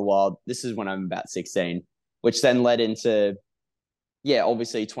touched for a while. This is when I'm about 16, which then led into, yeah,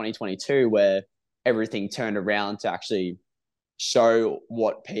 obviously 2022, where everything turned around to actually show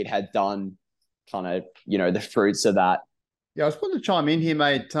what Pete had done, kind of, the fruits of that. Yeah, I just wanted to chime in here,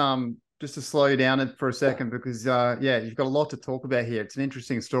 mate. Just to slow you down for a second, because yeah, you've got a lot to talk about here. It's an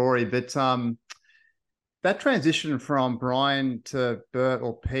interesting story, but that transition from Brian to Bert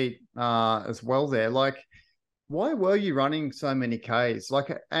or Pete as well there, like, why were you running so many Ks?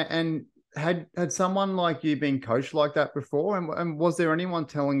 Like, and had someone like you been coached like that before? And was there anyone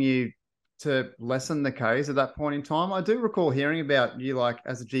telling you to lessen the Ks at that point in time? I do recall hearing about you like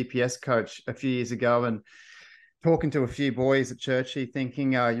as a GPS coach a few years ago and talking to a few boys at Churchy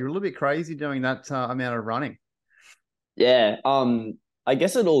thinking you're a little bit crazy doing that amount of running. Yeah. I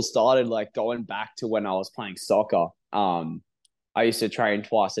guess it all started like going back to when I was playing soccer. I used to train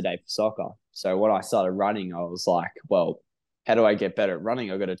twice a day for soccer. So when I started running, I was like, well, how do I get better at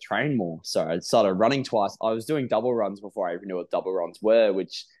running? I got to train more. So I started running twice. I was doing double runs before I even knew what double runs were,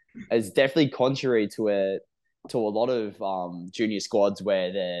 which is definitely contrary to a lot of junior squads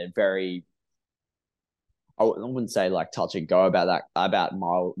where they're very, I wouldn't say like touch and go about that, about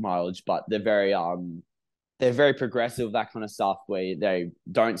mileage, but they're very progressive, that kind of stuff, where they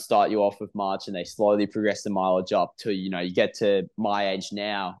don't start you off with much and they slowly progress the mileage up to, you get to my age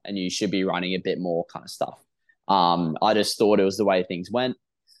now and you should be running a bit more, kind of stuff. I just thought it was the way things went.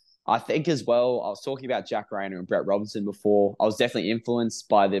 I think as well, I was talking about Jack Rayner and Brett Robinson before. I was definitely influenced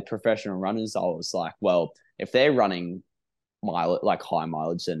by the professional runners. I was like, well, if they're running like high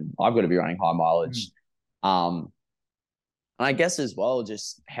mileage, then I've got to be running high mileage. Um, and I guess as well,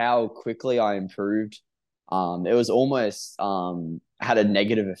 just how quickly I improved. It was almost had a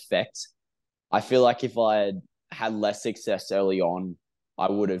negative effect. I feel like if I had less success early on, I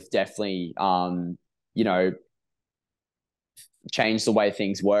would have definitely, you know, changed the way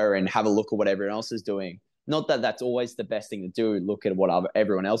things were and have a look at what everyone else is doing. Not that that's always the best thing to do, look at what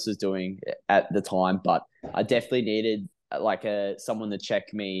everyone else is doing at the time, but I definitely needed like someone to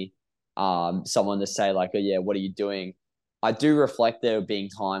check me, someone to say like, oh yeah, what are you doing? I do reflect there being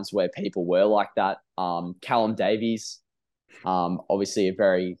times where people were like that. Callum Davies, obviously a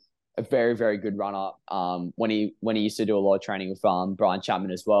very, very good runner. When he used to do a lot of training with Brian Chapman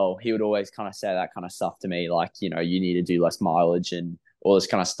as well, he would always kind of say that kind of stuff to me, like, you need to do less mileage and all this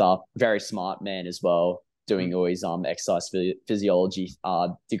kind of stuff. Very smart man as well, doing all his exercise physiology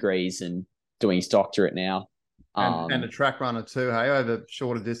degrees and doing his doctorate now. And a track runner too, hey, over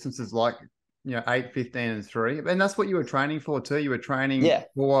shorter distances like 8, 15, and 3. And that's what you were training for too. You were training Yeah,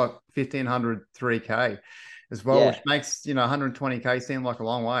 for 1500 3K as well, which yeah, makes 120K seem like a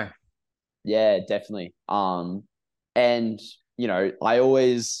long way. yeah, definitely. And I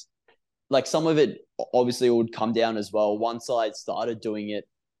always like some of it obviously would come down as well. Once I started doing it,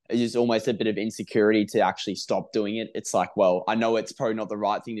 it's just almost a bit of insecurity to actually stop doing it. It's like, well, I know it's probably not the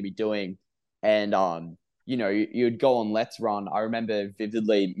right thing to be doing. And you'd go on Let's Run. I remember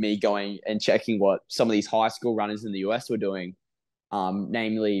vividly me going and checking what some of these high school runners in the US were doing,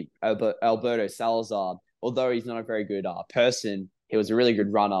 namely Alberto Salazar. Although he's not a very good person, he was a really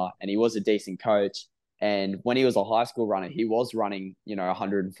good runner and he was a decent coach. And when he was a high school runner, he was running,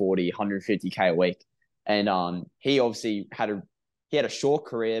 140, 150K a week. And he obviously had a short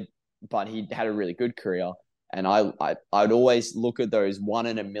career, but he had a really good career. And I'd always look at those 1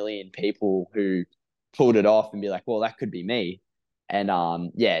 in a million people who pulled it off and be like, well, that could be me.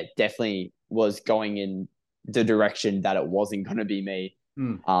 And yeah, definitely was going in the direction that it wasn't going to be me.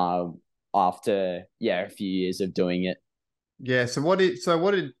 Hmm. After a few years of doing it. Yeah. So what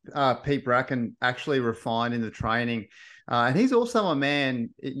did Pete Bracken actually refine in the training? And he's also a man,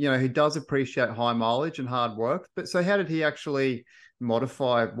 who does appreciate high mileage and hard work. But so how did he actually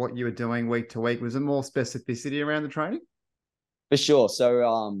modify what you were doing week to week? Was there more specificity around the training? For sure.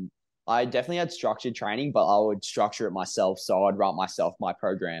 So I definitely had structured training, but I would structure it myself. So I'd write myself my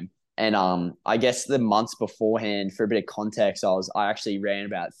program. And I guess the months beforehand, for a bit of context, I actually ran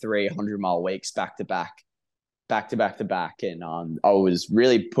about 300-mile weeks back to back, back to back to back, and I was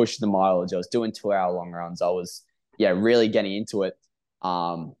really pushing the mileage. I was doing 2 hour long runs. I was really getting into it.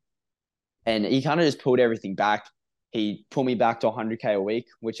 Um, and he kind of just pulled everything back. He pulled me back to 100K a week,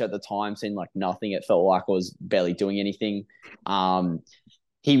 which at the time seemed like nothing. It felt like I was barely doing anything. Um,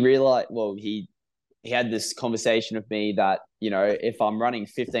 he realized, well, he had this conversation with me that, if I'm running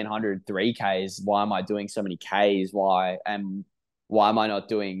 1,500 3Ks, why am I doing so many Ks? Why am I not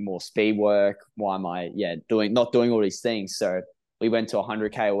doing more speed work? Why am I, not doing all these things? So we went to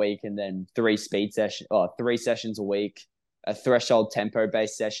 100K a week, and then 3 sessions a week, a threshold tempo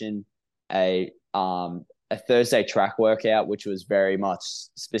based session, a a Thursday track workout, which was very much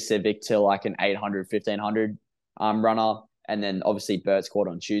specific to like an 800, 1,500 runner, and then obviously BERT squad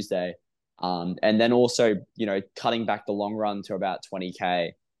on Tuesday. And then also, cutting back the long run to about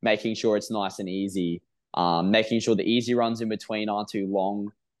 20K, making sure it's nice and easy, making sure the easy runs in between aren't too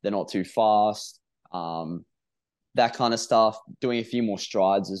long, they're not too fast, that kind of stuff, doing a few more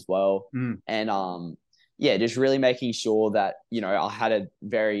strides as well. And just really making sure that, I had a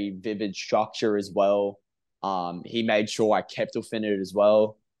very vivid structure as well. He made sure I kept within it as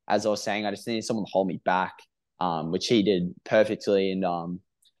well. As I was saying, I just needed someone to hold me back, which he did perfectly. And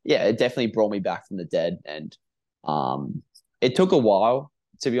it definitely brought me back from the dead. And it took a while,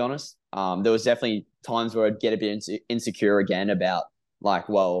 to be honest. There was definitely times where I'd get a bit insecure again about like,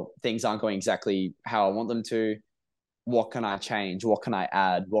 well, things aren't going exactly how I want them to. What can I change? What can I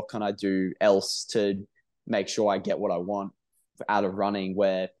add? What can I do else to make sure I get what I want out of running,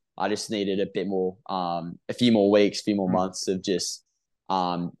 where I just needed a bit more, a few more weeks, a few more months of just,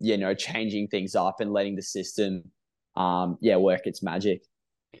 changing things up and letting the system, work its magic.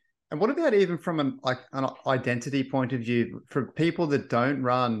 And what about even from an identity point of view? For people that don't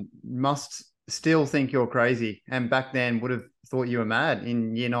run, must still think you're crazy, and back then would have thought you were mad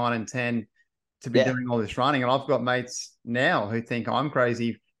in year 9 and 10 to be doing all this running. And I've got mates now who think I'm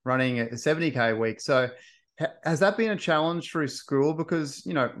crazy running a 70K a week. So has that been a challenge through school? Because,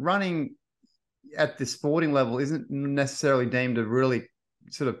 running at the sporting level isn't necessarily deemed a really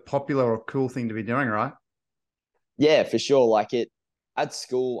sort of popular or cool thing to be doing, right? Yeah, for sure. Like at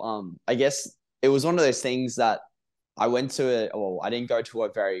school, I guess it was one of those things that I went to I didn't go to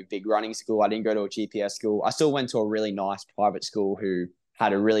a very big running school. I didn't go to a GPS school. I still went to a really nice private school who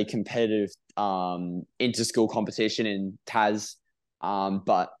had a really competitive inter-school competition in TAS.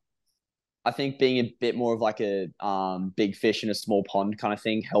 But I think being a bit more of like a big fish in a small pond kind of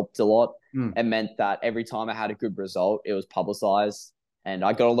thing helped a lot. It meant that every time I had a good result, it was publicized. And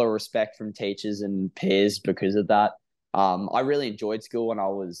I got a lot of respect from teachers and peers because of that. I really enjoyed school, and I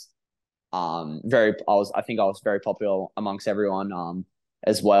think I was very popular amongst everyone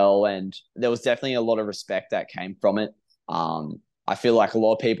as well. And there was definitely a lot of respect that came from it. I feel like a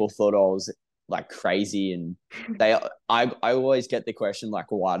lot of people thought I was like crazy, and I always get the question like,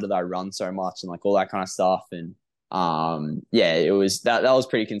 why did I run so much and like all that kind of stuff. And it was that was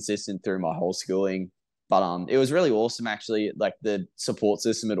pretty consistent through my whole schooling. But it was really awesome actually, like the support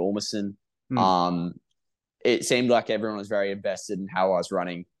system at Ormiston. It seemed like everyone was very invested in how I was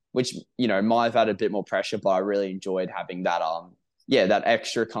running, which, might have had a bit more pressure, but I really enjoyed having that that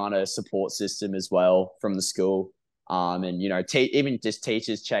extra kind of support system as well from the school. And even just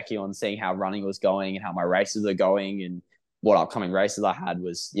teachers checking on, seeing how running was going and how my races are going and what upcoming races I had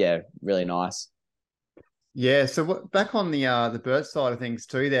was really nice. Yeah. So back on the BERT side of things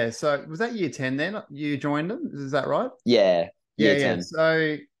too there. So was that year 10 then you joined them? Is that right? Yeah, Yeah, year yeah. 10.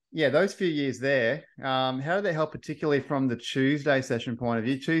 So yeah, those few years there, how did they help, particularly from the Tuesday session point of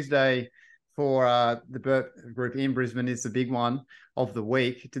view? Tuesday for the BERT group in Brisbane is the big one of the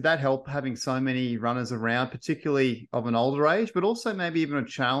week. Did that help having so many runners around, particularly of an older age, but also maybe even a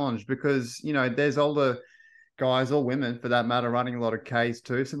challenge because, there's older guys or women for that matter running a lot of Ks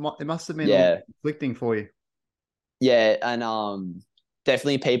too. So it must have been a little conflicting for you. Yeah, and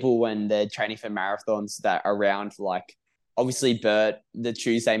definitely people when they're training for marathons that are around like obviously BERT, the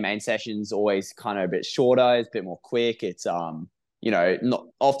Tuesday main session's always kind of a bit shorter, it's a bit more quick. It's not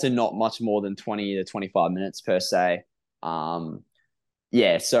much more than 20 to 25 minutes per se. So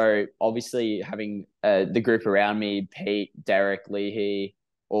obviously having the group around me, Pete, Derek, Leahy,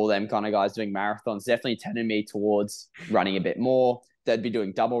 all them kind of guys doing marathons definitely tended me towards running a bit more. They'd be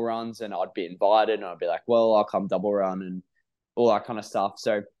doing double runs and I'd be invited and I'd be like, well, I'll come double run and all that kind of stuff.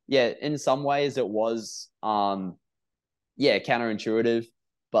 So yeah, in some ways it was counterintuitive,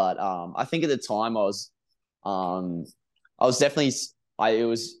 but I think at the time I was definitely it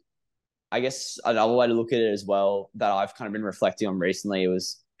was, I guess another way to look at it as well that I've kind of been reflecting on recently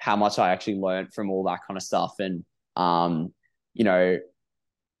was how much I actually learned from all that kind of stuff. And, you know,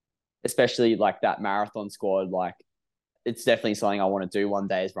 especially like that marathon squad, like it's definitely something I want to do one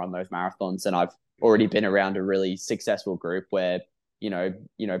day is run those marathons. And I've already been around a really successful group where,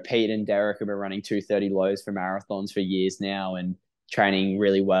 Pete and Derek have been running 2:30 lows for marathons for years now and training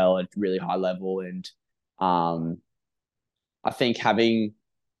really well at really high level. And um, I think having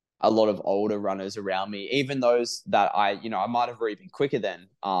a lot of older runners around me, even those that I might have already been quicker than,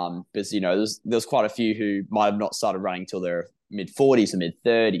 because, there's quite a few who might have not started running till their mid 40s or mid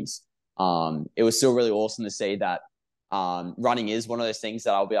 30s. It was still really awesome to see that running is one of those things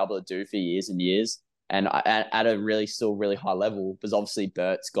that I'll be able to do for years and years, and at a really still really high level. Because obviously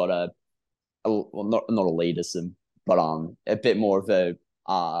Bert's got well, not a elitism, but a bit more of a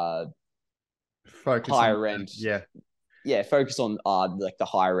Focus higher on, end, yeah. yeah, focus on like the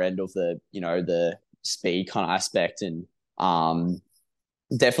higher end of the speed kind of aspect. And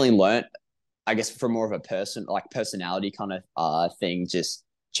definitely learnt, I guess, from more of a personality kind of thing, just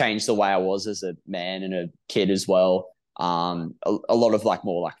changed the way I was as a man and a kid as well. A lot of like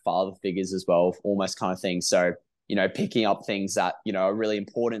more like father figures as well, almost kind of thing. So, picking up things that, are really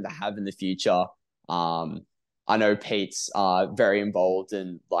important to have in the future. I know Pete's very involved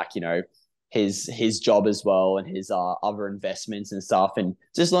in like, his job as well, and his other investments and stuff, and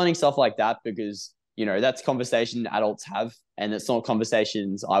just learning stuff like that, because that's conversation adults have, and it's not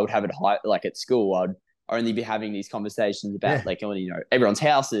conversations I would have at school. I'd only be having these conversations about Yeah. like everyone's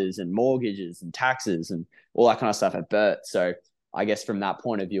houses and mortgages and taxes and all that kind of stuff at BERT. So I guess from that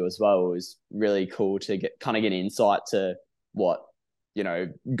point of view as well, it was really cool to get insight to what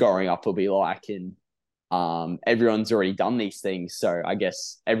growing up will be like. And everyone's already done these things, so I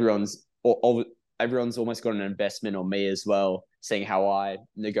guess everyone's almost got an investment on me as well, seeing how I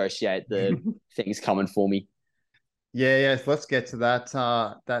negotiate the things coming for me. Yeah. So let's get to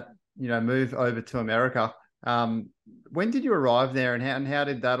that. Move over to America. When did you arrive there, and how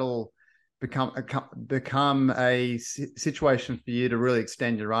did that all become a situation for you to really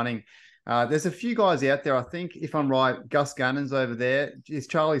extend your running? There's a few guys out there. I think, if I'm right, Gus Gunnan's over there. Is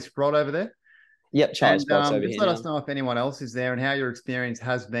Charlie Sprott over there? Yep, Charlie And Spott's over just here let us now. know if anyone else is there and how your experience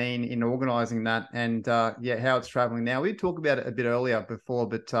has been in organising that, and how it's travelling now. We talked about it a bit earlier before,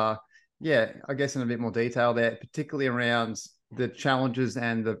 but I guess in a bit more detail there, particularly around the challenges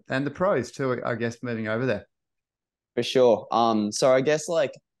and the pros too, I guess, moving over there. For sure. So I guess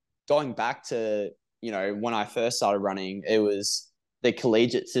like going back to, when I first started running, it was the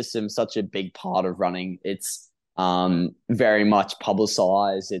collegiate system, such a big part of running. It's very much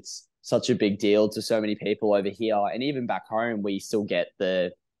publicized. It's such a big deal to so many people over here. And even back home, we still get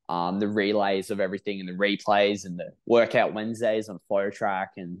the relays of everything and the replays and the workout Wednesdays on Flow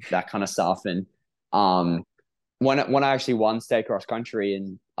Track and that kind of stuff. And um when I actually won state cross country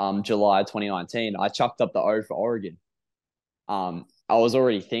in July 2019, I chucked up the O for Oregon. I was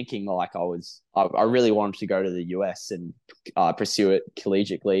already thinking like I really wanted to go to the US and pursue it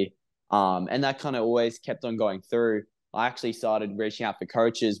collegiately. And that kind of always kept on going through. I actually started reaching out for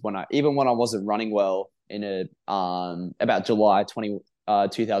coaches even when I wasn't running well in about July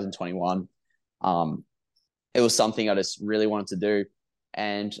 2021. It was something I just really wanted to do.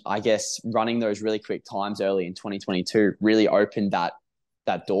 And I guess running those really quick times early in 2022 really opened that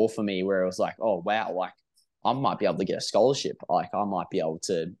door for me, where it was like, oh wow, like I might be able to get a scholarship. Like I might be able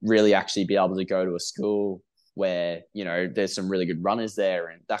to really actually be able to go to a school where, there's some really good runners there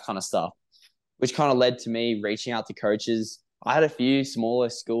and that kind of stuff, which kind of led to me reaching out to coaches. I had a few smaller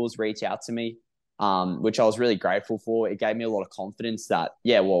schools reach out to me, which I was really grateful for. It gave me a lot of confidence that,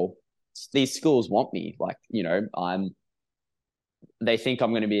 yeah, well, these schools want me. Like, they think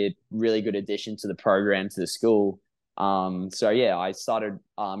I'm going to be a really good addition to the program, to the school. So yeah, I started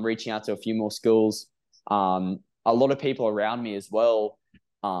reaching out to a few more schools. A lot of people around me as well,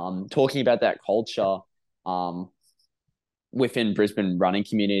 talking about that culture within Brisbane running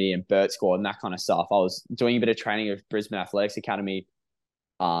community and BERT squad and that kind of stuff. I was doing a bit of training with Brisbane Athletics Academy,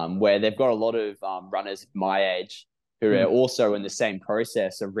 where they've got a lot of runners my age who are also in the same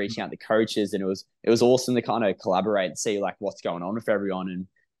process of reaching out to coaches. And it was awesome to kind of collaborate and see like what's going on with everyone,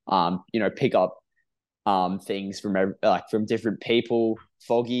 and pick up things from different people.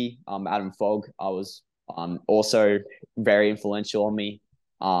 Foggy, Adam Fogg, I was also very influential on me.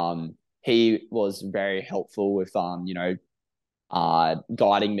 He was very helpful with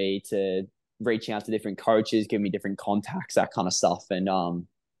guiding me to reaching out to different coaches, giving me different contacts, that kind of stuff. And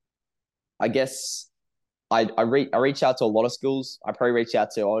I guess I reach out to a lot of schools. I probably reach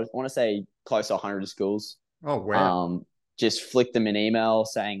out to, I want to say, close to 100 schools. Oh wow. Just flick them an email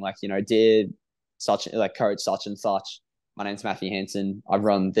saying like, dear such like coach such and such, My name's Matthew Hansen. I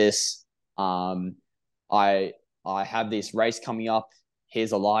run this. I I have this race coming up.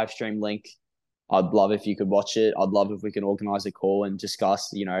 Here's a live stream link. I'd love if you could watch it. I'd love if we can organize a call and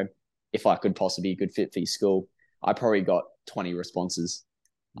discuss, if I could possibly be a good fit for your school. I probably got 20 responses.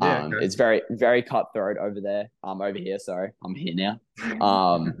 Yeah. Okay. It's very, very cutthroat over there. Over here, sorry. I'm here now.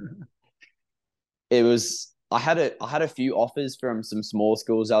 I had a few offers from some small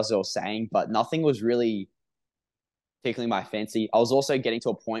schools, as I was saying, but nothing was really tickling my fancy. I was also getting to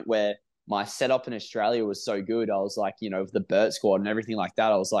a point where my setup in Australia was so good. I was like, with the BERT squad and everything like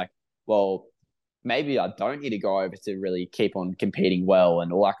that, I was like, well, maybe I don't need to go over to really keep on competing well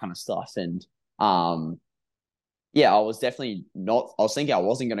and all that kind of stuff. And yeah, I was definitely not. I was thinking I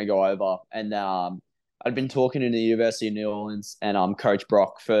wasn't going to go over, and I'd been talking to the University of New Orleans and Coach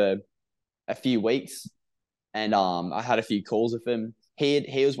Brock for a few weeks, and I had a few calls with him.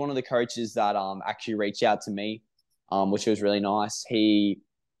 He was one of the coaches that actually reached out to me, which was really nice. I'd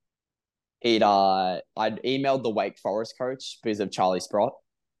emailed the Wake Forest coach because of Charlie Sprott,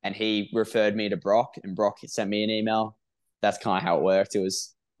 and he referred me to Brock, and Brock sent me an email. That's kind of how it worked. It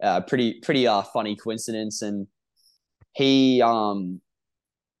was pretty funny coincidence, and he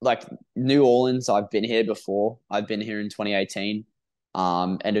like New Orleans. I've been here before. I've been here in 2018,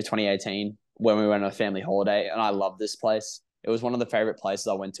 end of 2018 when we went on a family holiday, and I love this place. It was one of the favorite places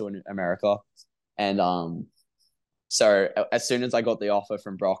I went to in America, and so as soon as I got the offer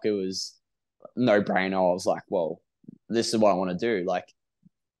from Brock, it was no brainer. I was like, well, this is what I want to do. Like,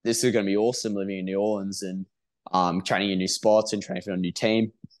 this is going to be awesome living in New Orleans and training in new spots and training for a new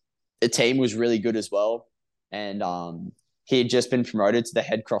team. The team was really good as well. And he had just been promoted to the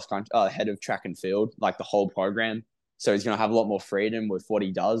head head of track and field, like the whole program. So he's going to have a lot more freedom with what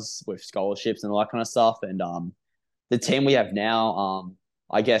he does with scholarships and all that kind of stuff. And the team we have now,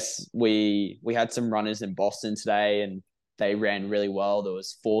 I guess we had some runners in Boston today, and they ran really well. There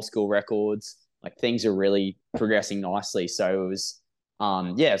was 4 school records. Like, things are really progressing nicely. So it was,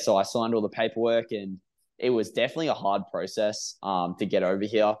 so I signed all the paperwork, and it was definitely a hard process to get over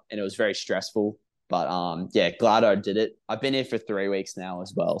here, and it was very stressful. But glad I did it. I've been here for 3 weeks now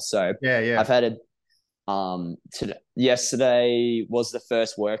as well. So Yeah. I've had yesterday was the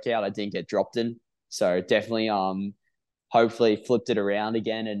first workout I didn't get dropped in. So definitely hopefully flipped it around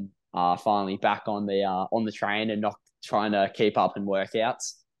again, and finally back on the train and not trying to keep up in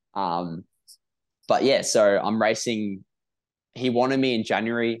workouts. But yeah, so I'm racing. He wanted me in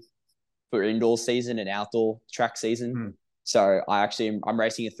January for indoor season and outdoor track season. So I'm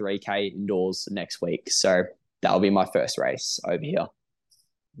racing a 3K indoors next week. So that'll be my first race over here.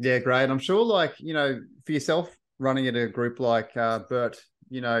 Yeah, great. I'm sure, for yourself running at a group like BERT,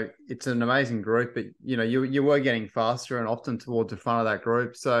 it's an amazing group, but you were getting faster and often towards the front of that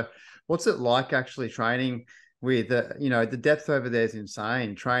group. So what's it like actually training with the depth over there is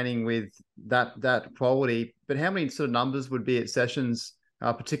insane, training with that quality, but how many sort of numbers would be at sessions,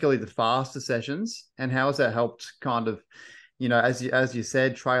 particularly the faster sessions, and how has that helped kind of, as you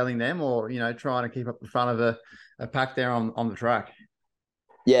said, trailing them or, trying to keep up the front of a pack there on the track?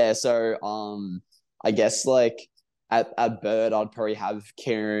 Yeah, so I guess like at BERT, I'd probably have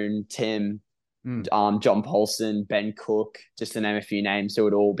Kieran, Tim, John Paulson, Ben Cook, just to name a few names. So it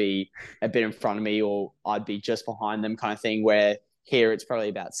would all be a bit in front of me, or I'd be just behind them, kind of thing. Where here it's probably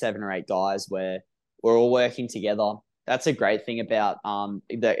about 7 or 8 guys where we're all working together. That's a great thing about I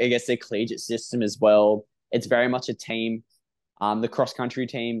guess the collegiate system as well. It's very much a team. The cross country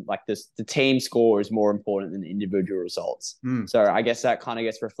team, like this, the team score is more important than the individual results. So I guess that kind of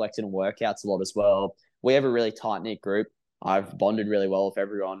gets reflected in workouts a lot as well. We have a really tight knit group. I've bonded really well with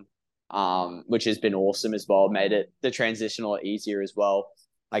everyone, which has been awesome as well. Made it the transition a lot easier as well.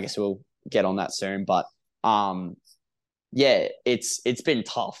 I guess we'll get on that soon, but it's been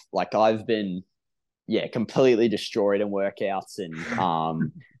tough. Like, I've been completely destroyed in workouts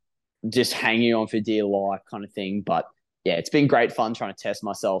and just hanging on for dear life kind of thing. But yeah, it's been great fun trying to test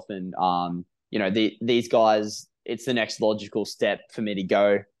myself, and these guys, it's the next logical step for me to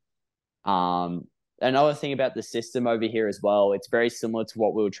go. Another thing about the system over here as well, it's very similar to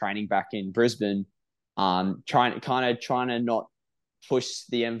what we were training back in Brisbane. Trying to not push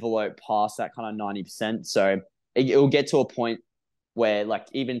the envelope past that kind of 90%. So it'll get to a point where, like,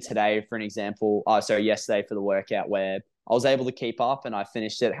 even today, for an example, yesterday for the workout, where I was able to keep up and I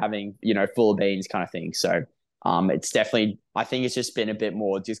finished it having, full of beans kind of thing. So it's definitely, I think it's just been a bit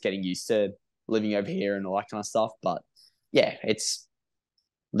more just getting used to living over here and all that kind of stuff. But yeah, it's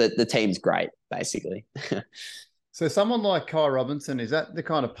the team's great, basically. So someone like Kai Robinson, is that the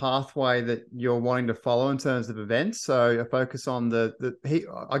kind of pathway that you're wanting to follow in terms of events? So a focus on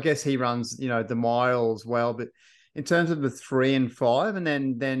I guess he runs, the mile as well, but in terms of the 3 and 5, and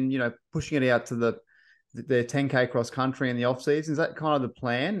then pushing it out to the 10K cross country in the off season? Is that kind of the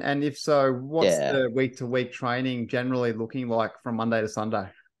plan? And if so, what's the week to week training generally looking like from Monday to Sunday?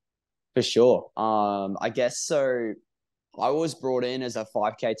 For sure. I guess so. I was brought in as a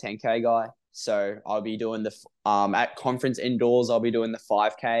 5K, 10K guy. So I'll be doing at conference indoors, I'll be doing the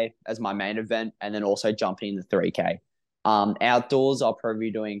 5K as my main event, and then also jumping the 3K. Outdoors, I'll probably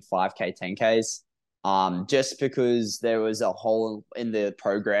be doing 5K, 10Ks. Just because there was a hole in the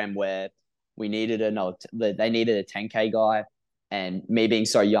program where they needed a 10K guy, and me being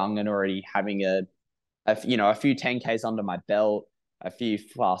so young and already having a few 10Ks under my belt, a few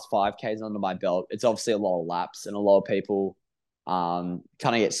fast 5Ks under my belt. It's obviously a lot of laps, and a lot of people kind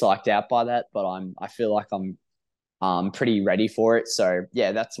of get psyched out by that, but I feel like I'm pretty ready for it. So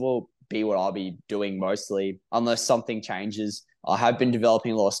yeah, that's will be what I'll be doing mostly, unless something changes. I have been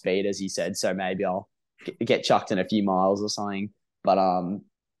developing a lot of speed, as you said, so maybe I'll get chucked in a few miles or something. But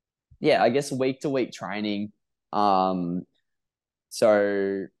yeah, I guess week to week training. So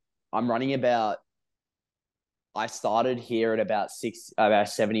I'm running about. I started here at about a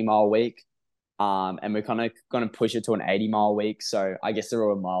 70-mile week. And we're kind of going to push it to an 80-mile week. So I guess they're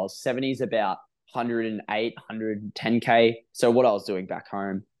all miles. 70 is about 108, 110K. So what I was doing back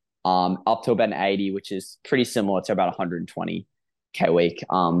home, up to about an 80, which is pretty similar to about 120K week.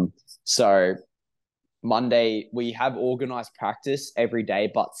 So Monday, we have organized practice every day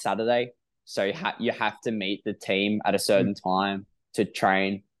but Saturday. So you have to meet the team at a certain time to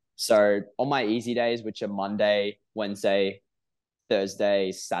train. So on my easy days, which are Monday, Wednesday,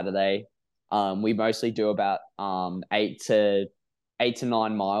 Thursday, Saturday, we mostly do about 8 to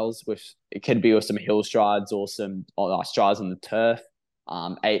 9 miles. It could be with some hill strides or some strides on the turf.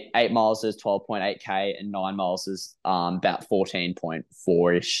 8 miles is 12.8K, and 9 miles is about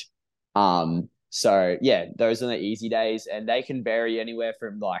 14.4 ish. So yeah, those are the easy days, and they can vary anywhere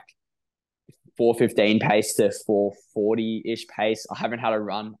from like 4:15 pace to 4:40 ish pace. I haven't had a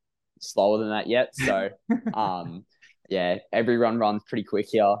run slower than that yet, so yeah, every run runs pretty quick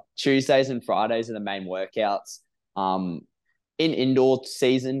here. Tuesdays and Fridays are the main workouts. In indoor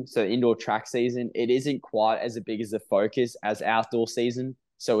season, so indoor track season, it isn't quite as big as the focus as outdoor season.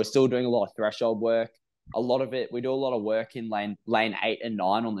 So we're still doing a lot of threshold work. A lot of it, we do a lot of work in lane 8 and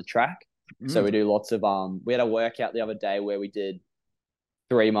 9 on the track. So we do lots of we had a workout the other day where we did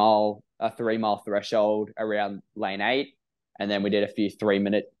 3-mile threshold around lane 8, and then we did a few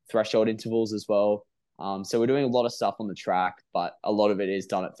 3-minute threshold intervals as well. So we're doing a lot of stuff on the track, but a lot of it is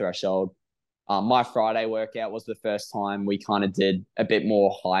done at threshold. My Friday workout was the first time we kind of did a bit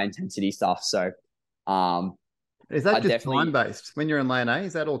more high intensity stuff. So is that just time based when you're in lane A?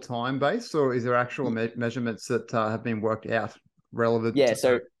 Is that all time based, or is there actual measurements that have been worked out relevant? Yeah.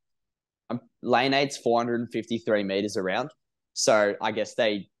 So lane 8's 453 meters around. So I guess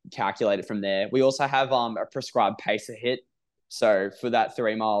they calculate it from there. We also have a prescribed pace to hit. So for that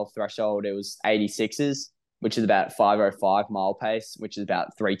 3-mile threshold, it was 86s, which is about 5:05 mile pace, which is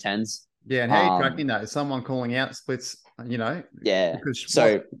about 3:10s. Yeah, and how are you tracking that? Is someone calling out splits, Yeah.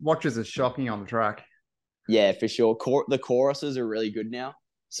 Because watches are shocking on the track. Yeah, for sure. The choruses are really good now.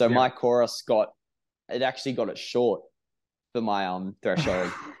 So my chorus actually got it short for my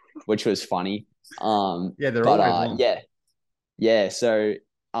threshold, which was funny. Yeah, they're always long. Yeah. So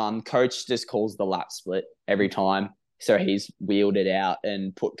coach just calls the lap split every time. So he's wheeled it out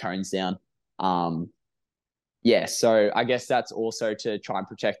and put cones down. Yeah, so I guess that's also to try and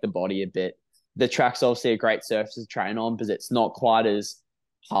protect the body a bit. The track's obviously a great surface to train on because it's not quite as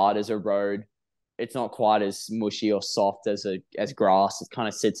hard as a road. It's not quite as mushy or soft as grass. It kind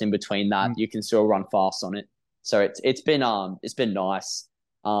of sits in between that. You can still run fast on it. So it's been nice.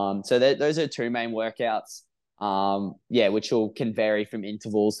 So those are 2 main workouts. Which can vary from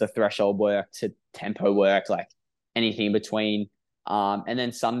intervals to threshold work to tempo work, like anything in between. And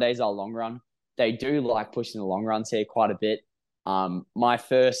then Sundays are long run. They do like pushing the long runs here quite a bit. My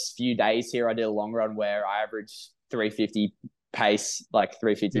first few days here, I did a long run where I averaged 350 pace, like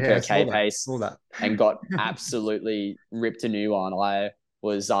 350 per K pace, and got absolutely ripped a new one. I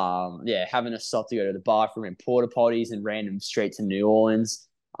was having to stop to go to the bathroom in porta potties and random streets in New Orleans.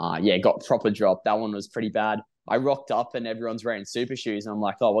 Got proper drop. That one was pretty bad. I rocked up and everyone's wearing super shoes, and I'm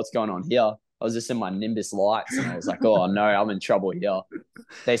like, oh, what's going on here? I was just in my Nimbus lights, and I was like, oh no, I'm in trouble here.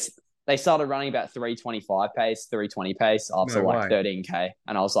 They started running about 325 pace, 320 pace after 13K.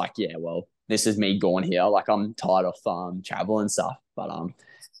 And I was like, yeah, well, this is me going here. Like, I'm tired of travel and stuff. But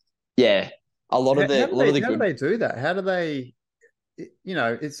a lot of the how do they do that? How do they,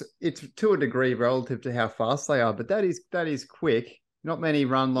 it's to a degree relative to how fast they are, but that is quick. Not many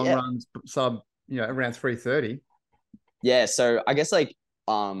long runs sub, around 330. Yeah, so I guess like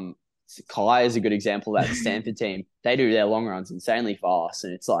Kai is a good example of that. The Stanford team, they do their long runs insanely fast,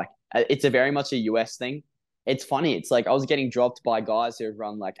 and it's like it's a very much a US thing. It's funny. It's like I was getting dropped by guys who have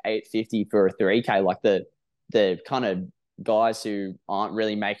run like 850 for a 3K, like the kind of guys who aren't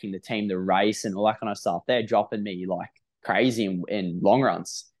really making the team the race and all that kind of stuff. They're dropping me like crazy in long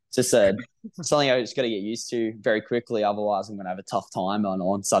runs. It's just something I just got to get used to very quickly. Otherwise, I'm gonna have a tough time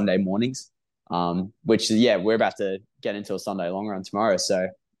on Sunday mornings. Which is yeah, we're about to get into a Sunday long run tomorrow. So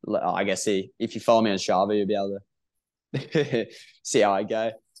I guess if you follow me on Strava, you'll be able to see how I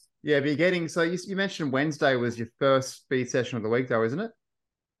go. Yeah, but you're getting so you mentioned Wednesday was your first speed session of the week, though, isn't it?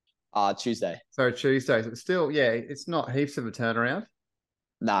 Tuesday. So Tuesday, so it's still, yeah, it's not heaps of a turnaround.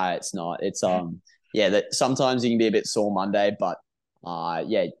 No, it's not. It's yeah, that sometimes you can be a bit sore Monday, but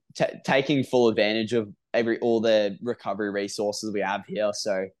yeah, taking full advantage of all the recovery resources we have here,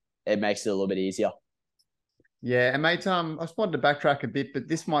 so it makes it a little bit easier. Yeah, and mate, I just wanted to backtrack a bit, but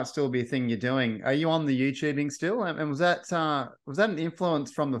this might still be a thing you're doing. Are you on the YouTubing still? And was that an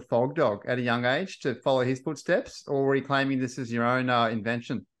influence from the Fog Dog at a young age to follow his footsteps, or were you claiming this as your own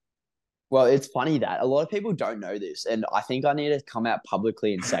invention? Well, it's funny that a lot of people don't know this, and I think I need to come out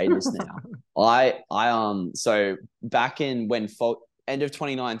publicly and say this now. So back in when end of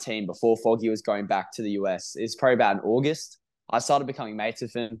 2019, before Foggy was going back to the US, it's probably about in August. I started becoming mates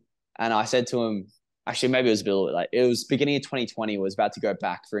with him, and I said to him, actually maybe it was a bit like it was beginning of 2020. Was about to go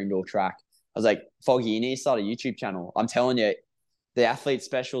back for indoor track. I was like, Foggy, you need to start a YouTube channel. I'm telling you, the athlete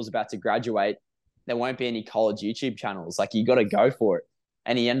special is about to graduate. There won't be any college YouTube channels. Like you got to go for it.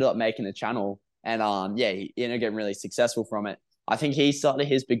 And he ended up making a channel, and yeah, he ended up getting really successful from it. I think he started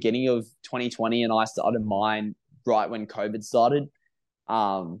his beginning of 2020, and I started mine right when COVID started.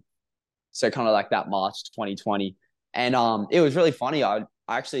 So kind of like that March 2020, and it was really funny. I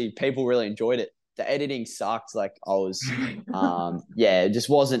actually people really enjoyed it. The editing sucked. Like I was, yeah, it just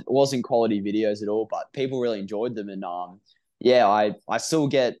wasn't quality videos at all. But people really enjoyed them, and yeah, I still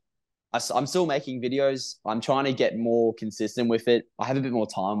get I'm still making videos. I'm trying to get more consistent with it. I have a bit more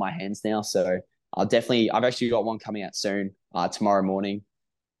time on my hands now, so I've actually got one coming out soon, tomorrow morning,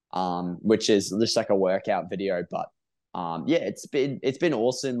 which is just like a workout video. But yeah, it's been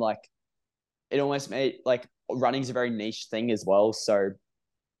awesome. Like it almost made like running's a very niche thing as well. So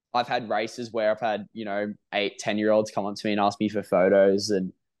I've had races where I've had 8, 10-year-olds come up to me and ask me for photos,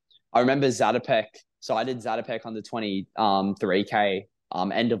 and I remember Zatopek. So I did Zatopek on the 3K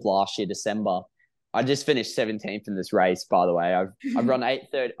end of last year, December. I just finished 17th in this race, by the way. I've run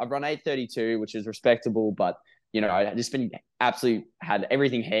 8:30. I've run 8:32, which is respectable, but I just been absolutely had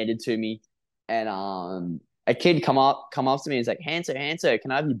everything handed to me. And a kid come up to me and he's like, Hanso,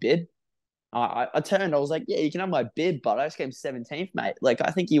 can I have your bib? I turned, I was like, yeah, you can have my bib, but I just came 17th, mate. Like,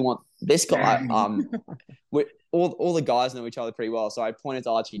 I think you want this guy. All the guys know each other pretty well. So I pointed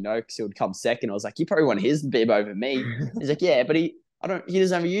to Archie Noakes, who would come second. I was like, you probably want his bib over me. He's like, yeah, but he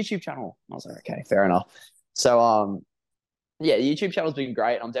doesn't have a YouTube channel. I was like, okay, fair enough. So yeah, the YouTube channel's been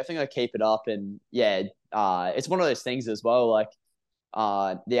great. I'm definitely gonna keep it up, and yeah, it's one of those things as well. Like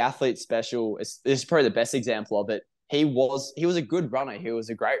the athlete special is probably the best example of it. He was a good runner. He was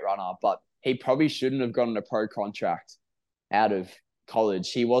a great runner, but he probably shouldn't have gotten a pro contract out of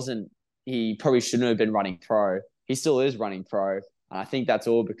college. He probably shouldn't have been running pro. He still is running pro. And I think that's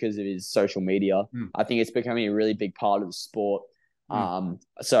all because of his social media. I think it's becoming a really big part of the sport.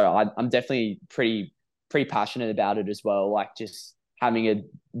 So I'm definitely pretty passionate about it as well. Like just having a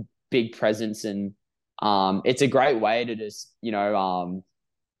big presence, and it's a great way to just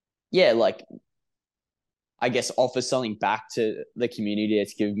yeah, like I guess offer something back to the community.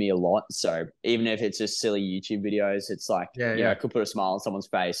 It's given me a lot. So even if it's just silly YouTube videos, it's like, it could put a smile on someone's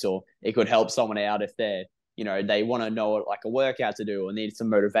face, or it could help someone out if they want to know what, like a workout to do or need some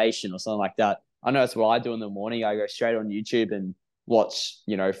motivation or something like that. I know that's what I do in the morning. I go straight on YouTube and watch,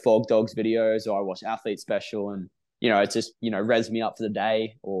 Fog Dogs videos, or I watch Athlete Special, and, it's just, res me up for the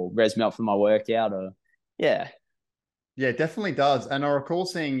day or res me up for my workout, or yeah. Yeah, it definitely does. And I recall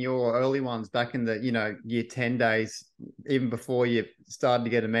seeing your early ones back in the, year 10 days, even before you started to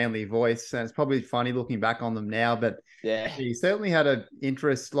get a manly voice. And it's probably funny looking back on them now, but yeah, you certainly had an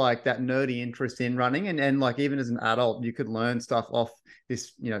interest, like that nerdy interest in running. And like even as an adult, you could learn stuff off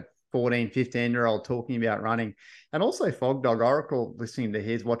this, 14, 15-year-old talking about running. And also Fog Dog, I recall listening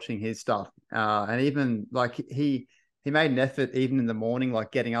to watching his stuff. And even like he made an effort even in the morning,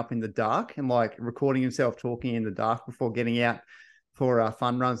 like getting up in the dark and like recording himself talking in the dark before getting out for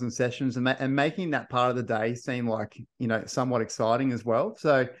fun runs and sessions, and making that part of the day seem like, somewhat exciting as well.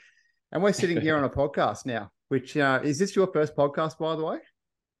 So, and we're sitting here on a podcast now, which is this your first podcast, by the way?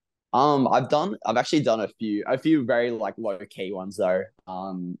 I've actually done a few very like low key ones though.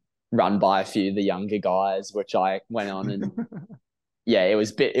 Run by a few of the younger guys, which I went on and yeah, it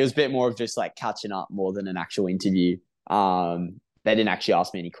was a bit more of just like catching up more than an actual interview. They didn't actually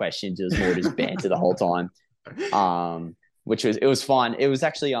ask me any questions. It was more just banter the whole time. Which was it was fun. It was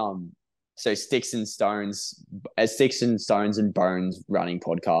actually so Sticks and Stones and Bones running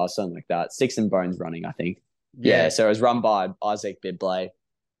podcast, something like that. Sticks and Bones running, I think. Yeah, Yeah, so it was run by Isaac Bidblay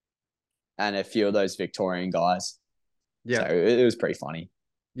and a few of those Victorian guys. So yeah, it was pretty funny.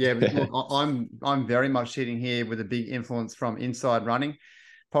 yeah. But look, I'm very much sitting here with a big influence from Inside Running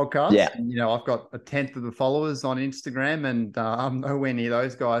podcast. Yeah, And, I've got a tenth of the followers on Instagram, and I'm nowhere near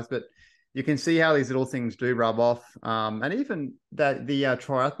those guys. But you can see how these little things do rub off. And even that the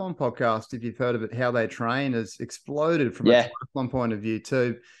triathlon podcast, if you've heard of it, how they train has exploded from a yeah, triathlon point of view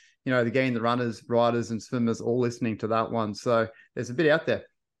too. They're getting the runners, riders, and swimmers all listening to that one. So there's a bit out there.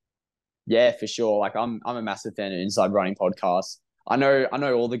 yeah, for sure. Like I'm a massive fan of Inside Running podcasts. I know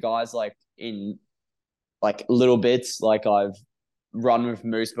all the guys like in like little bits. Like I've run with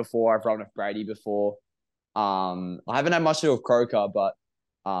Moose before. I've run with Brady before. I haven't had much to do with Croker, but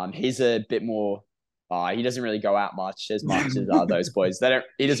he's a bit more. He doesn't really go out much as those boys. They don't.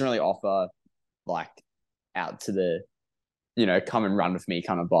 He doesn't really offer like out to the come and run with me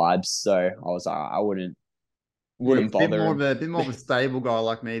kind of vibes. So I was like, I Yeah, he's wouldn't bother him. a bit more of a stable guy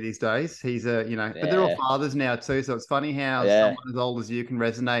like me these days. He's but they're all Yeah, fathers now too. So it's funny how yeah, someone as old as you can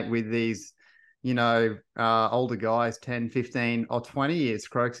resonate with these, older guys, 10, 15, or 20 years.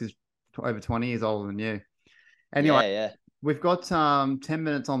 Croaks is over 20 years older than you. Anyway, yeah, yeah. we've got 10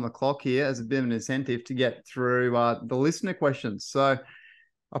 minutes on the clock here as a bit of an incentive to get through the listener questions. So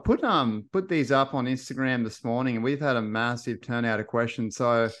I put these up on Instagram this morning, and we've had a massive turnout of questions.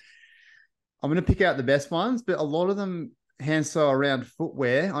 So I'm going to pick out the best ones, but a lot of them, Hanso, around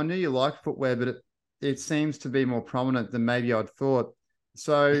footwear. I knew you liked footwear, but it seems to be more prominent than maybe I'd thought.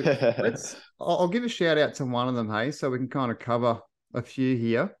 So I'll give a shout out to one of them, hey, so we can kind of cover a few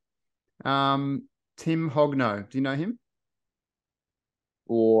here. Tim Hogno, do you know him?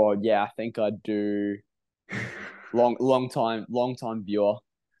 Or yeah, I think I do. Long time viewer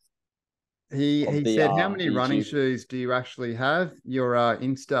He of the said, how many running YouTube. shoes do you actually have? Your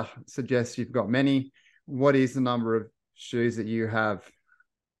Insta suggests you've got many. What is the number of shoes that you have?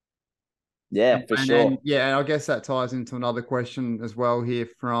 Yeah, for And then, sure. yeah, and I guess that ties into another question as well here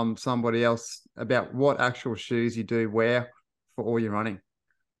from somebody else about what actual shoes you do wear for all your running.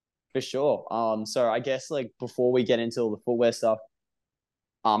 For sure. So I guess like before we get into all the footwear stuff,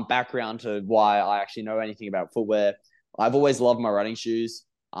 background to why I actually know anything about footwear. I've always loved my running shoes.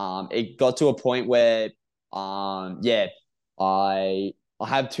 It got to a point where, yeah, I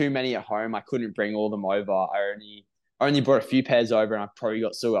have too many at home. I couldn't bring all them over. I only brought a few pairs over, and I've probably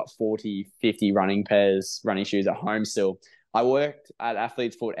still got 40, 50 running shoes at home still. I worked at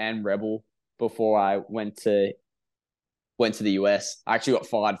Athlete's Foot and Rebel before I went to the US. I actually got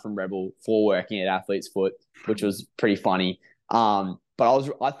fired from Rebel for working at Athlete's Foot, which was pretty funny. But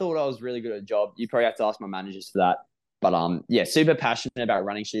I thought I was really good at the job. You probably have to ask my managers for that. But yeah, super passionate about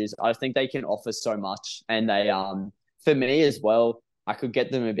running shoes. I think they can offer so much, and they for me as well, I could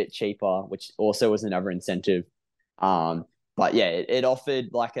get them a bit cheaper, which also was another incentive. But yeah, it offered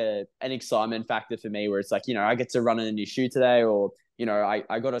like an excitement factor for me, where it's like I get to run in a new shoe today, or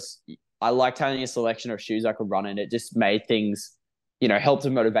I liked having a selection of shoes I could run in. It just made things, helped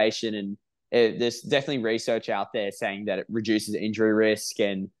with motivation. And there's definitely research out there saying that it reduces injury risk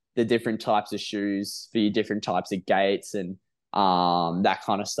and the different types of shoes for your different types of gaits and that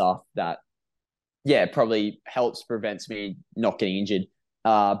kind of stuff that, yeah, probably helps prevents me not getting injured.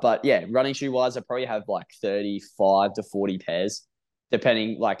 But yeah, running shoe wise, I probably have like 35 to 40 pairs,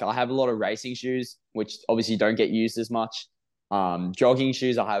 depending. Like I have a lot of racing shoes, which obviously don't get used as much. Jogging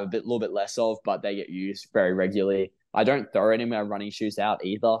shoes I have little bit less of, but they get used very regularly. I don't throw any of my running shoes out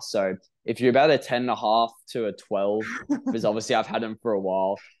either. So if you're about a 10 and a half to a 12, because obviously I've had them for a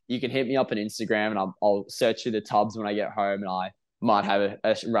while, you can hit me up on Instagram and I'll search through the tubs when I get home, and I might have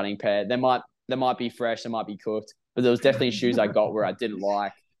a running pair. They might be fresh, they might be cooked, but there was definitely shoes I got where I didn't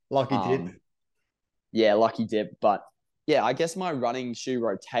like. Lucky dip. Yeah, lucky dip. But yeah, I guess my running shoe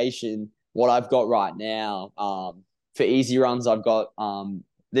rotation, what I've got right now, for easy runs, I've got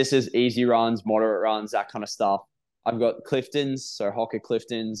this is easy runs, moderate runs, that kind of stuff. I've got Cliftons, so Hoka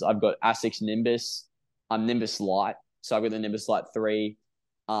Cliftons. I've got Asics Nimbus. Nimbus Light. So I've got the Nimbus Light 3.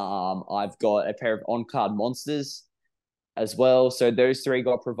 I've got a pair of on-card monsters as well. So those three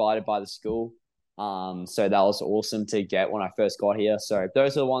got provided by the school. So that was awesome to get when I first got here. So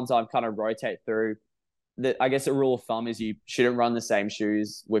those are the ones I've kind of rotate through. I guess a rule of thumb is you shouldn't run the same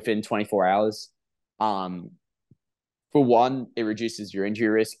shoes within 24 hours. Um, for one, it reduces your injury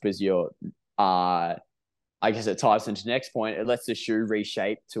risk because I guess it ties into the next point. It lets the shoe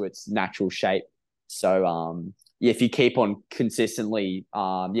reshape to its natural shape. So, yeah, if you keep on consistently,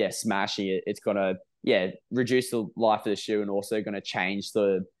 smashing it, it's gonna, reduce the life of the shoe and also gonna change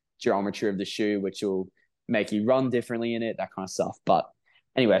the geometry of the shoe, which will make you run differently in it, that kind of stuff. But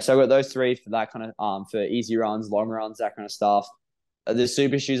anyway, so I've got those three for that kind of, for easy runs, long runs, that kind of stuff. The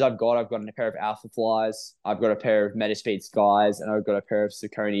super shoes I've got a pair of Alpha Flies, I've got a pair of Metaspeed Skies, and I've got a pair of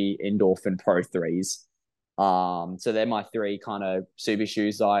Saucony Endorphin Pro 3s. So they're my three kind of super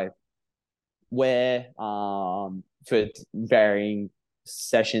shoes I wear for varying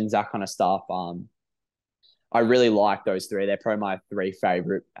sessions, that kind of stuff. I really like those three. They're probably my three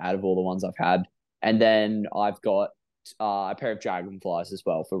favorite out of all the ones I've had. And then I've got a pair of Dragonflies as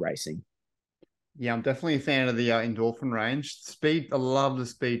well for racing. Yeah, I'm definitely a fan of the Endorphin range. Speed, I love the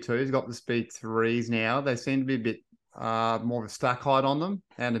Speed 2s. Got the Speed 3s now. They seem to be a bit more of a stack height on them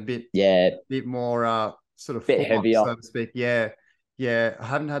and a bit more sort of bit heavier, so to speak. Yeah. Yeah. I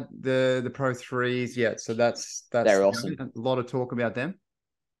haven't had the Pro 3s yet. So that's they're awesome. A lot of talk about them.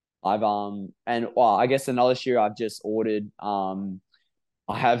 I guess another shoe I've just ordered. I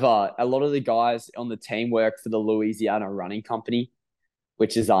have a lot of the guys on the team work for the Louisiana Running Company,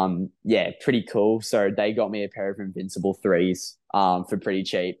 which is pretty cool. So they got me a pair of Invincible 3s for pretty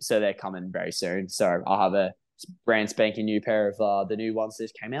cheap. So they're coming very soon. So I'll have a brand spanking new pair of the new ones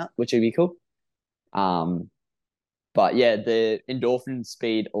that came out, which would be cool. But yeah, the Endorphin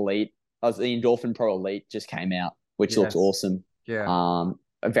Speed Elite, the Endorphin Pro Elite just came out, which looks awesome. Yeah.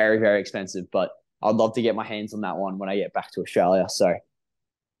 Very, very expensive, but I'd love to get my hands on that one when I get back to Australia. So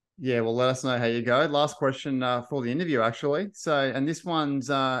yeah, well, let us know how you go. Last question for the interview, actually. So, and this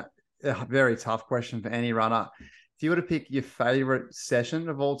one's a very tough question for any runner. If you were to pick your favorite session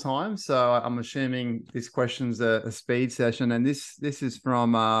of all time, so I'm assuming this question's a speed session, and this is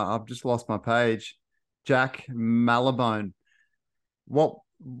from I've just lost my page, Jack Malabone. What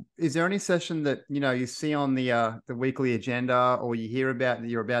is there any session that you see on the weekly agenda or you hear about that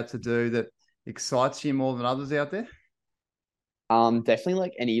you're about to do that excites you more than others out there? Definitely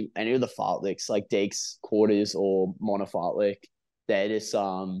like any of the fartleks, like Deeks, quarters, or mono fartlek. They're just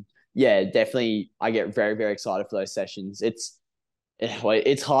definitely. I get very, very excited for those sessions. It's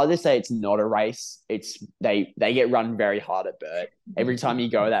hard to say it's not a race. They get run very hard at BERT. Every time you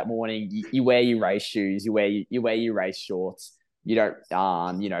go that morning, you wear your race shoes, you wear your race shorts. You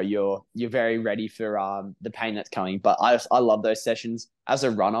don't you're very ready for the pain that's coming. But I love those sessions. As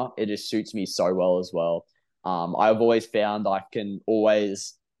a runner, it just suits me so well as well. I've always found I can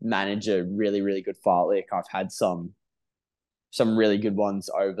always manage a really, really good fartlek. I've had some really good ones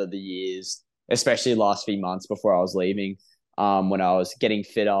over the years, especially last few months before I was leaving. When I was getting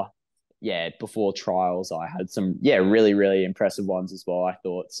fitter, before trials, I had some really, really impressive ones as well, I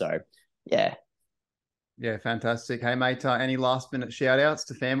thought. So yeah. Yeah, fantastic. Hey mate, any last minute shout outs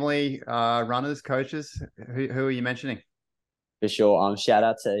to family, runners, coaches? Who are you mentioning? For sure. Shout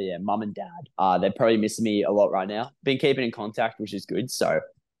out to mum and dad. They're probably missing me a lot right now. Been keeping in contact, which is good. So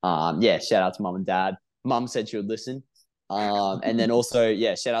shout out to mum and dad. Mum said she would listen. And then also,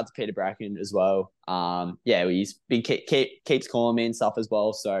 shout out to Peter Bracken as well. He's been keeps calling me and stuff as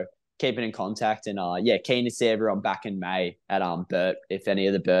well. So keeping in contact and keen to see everyone back in May at BERT if any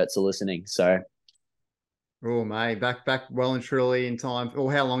of the BERTs are listening. So oh mate, back well and truly in time.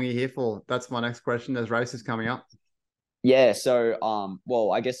 Or how long are you here for? That's my next question. There's races coming up. Yeah, so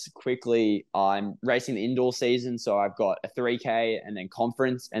I guess quickly I'm racing the indoor season, so I've got a 3K and then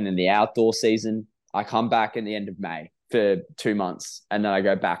conference and then the outdoor season. I come back in the end of May for 2 months and then I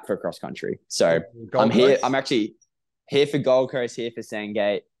go back for cross country. So Gold Coast? I'm actually here for Gold Coast, here for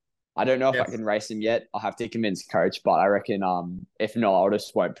Sandgate. I don't know if I can race them yet. I'll have to convince coach, but I reckon if not, I'll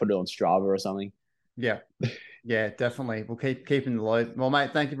just won't put it on Strava or something. Yeah. Yeah, definitely. We'll keeping the load. Well,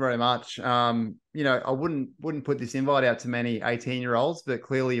 mate, thank you very much. I wouldn't put this invite out to many 18-year-olds, but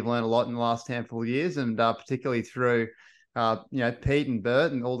clearly you've learned a lot in the last handful of years, and particularly through, Pete and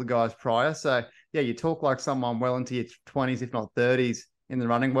Bert and all the guys prior. So yeah, you talk like someone well into your 20s, if not 30s, in the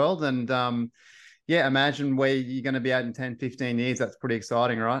running world, and imagine where you're going to be at in 10, 15 years. That's pretty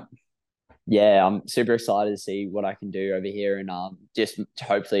exciting, right? Yeah, I'm super excited to see what I can do over here, and just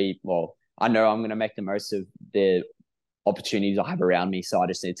hopefully, I know I'm going to make the most of the opportunities I have around me. So I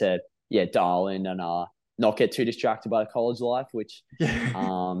just need to, dial in and not get too distracted by the college life, which,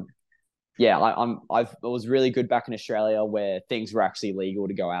 I was really good back in Australia where things were actually legal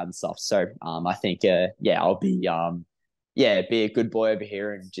to go out and stuff. So I think, I'll be, be a good boy over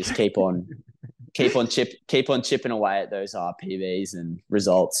here and just keep on keep on chipping away at those PBs and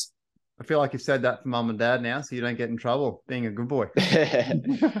results. I feel like you've said that for mum and dad now, so you don't get in trouble being a good boy.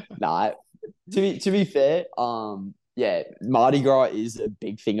 Nah, to be fair, yeah, Mardi Gras is a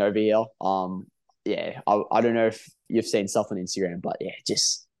big thing over here. Yeah, I don't know if you've seen stuff on Instagram, but yeah,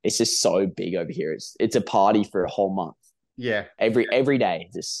 it's just so big over here. It's a party for a whole month. Yeah, every day,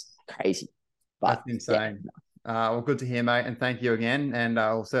 just crazy. But, that's insane. Yeah. Well, good to hear, mate, and thank you again. And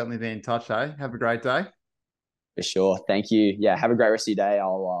I'll certainly be in touch. Have a great day. For sure. Thank you. Yeah, have a great rest of your day.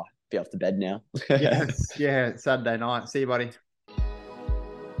 I'll be off to bed now. Yes, yeah, Saturday night. See you, buddy.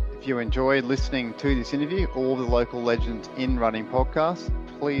 If you enjoyed listening to this interview, all the local legends in running podcasts,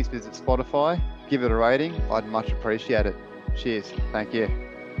 please visit Spotify, give it a rating. I'd much appreciate it. Cheers. Thank you.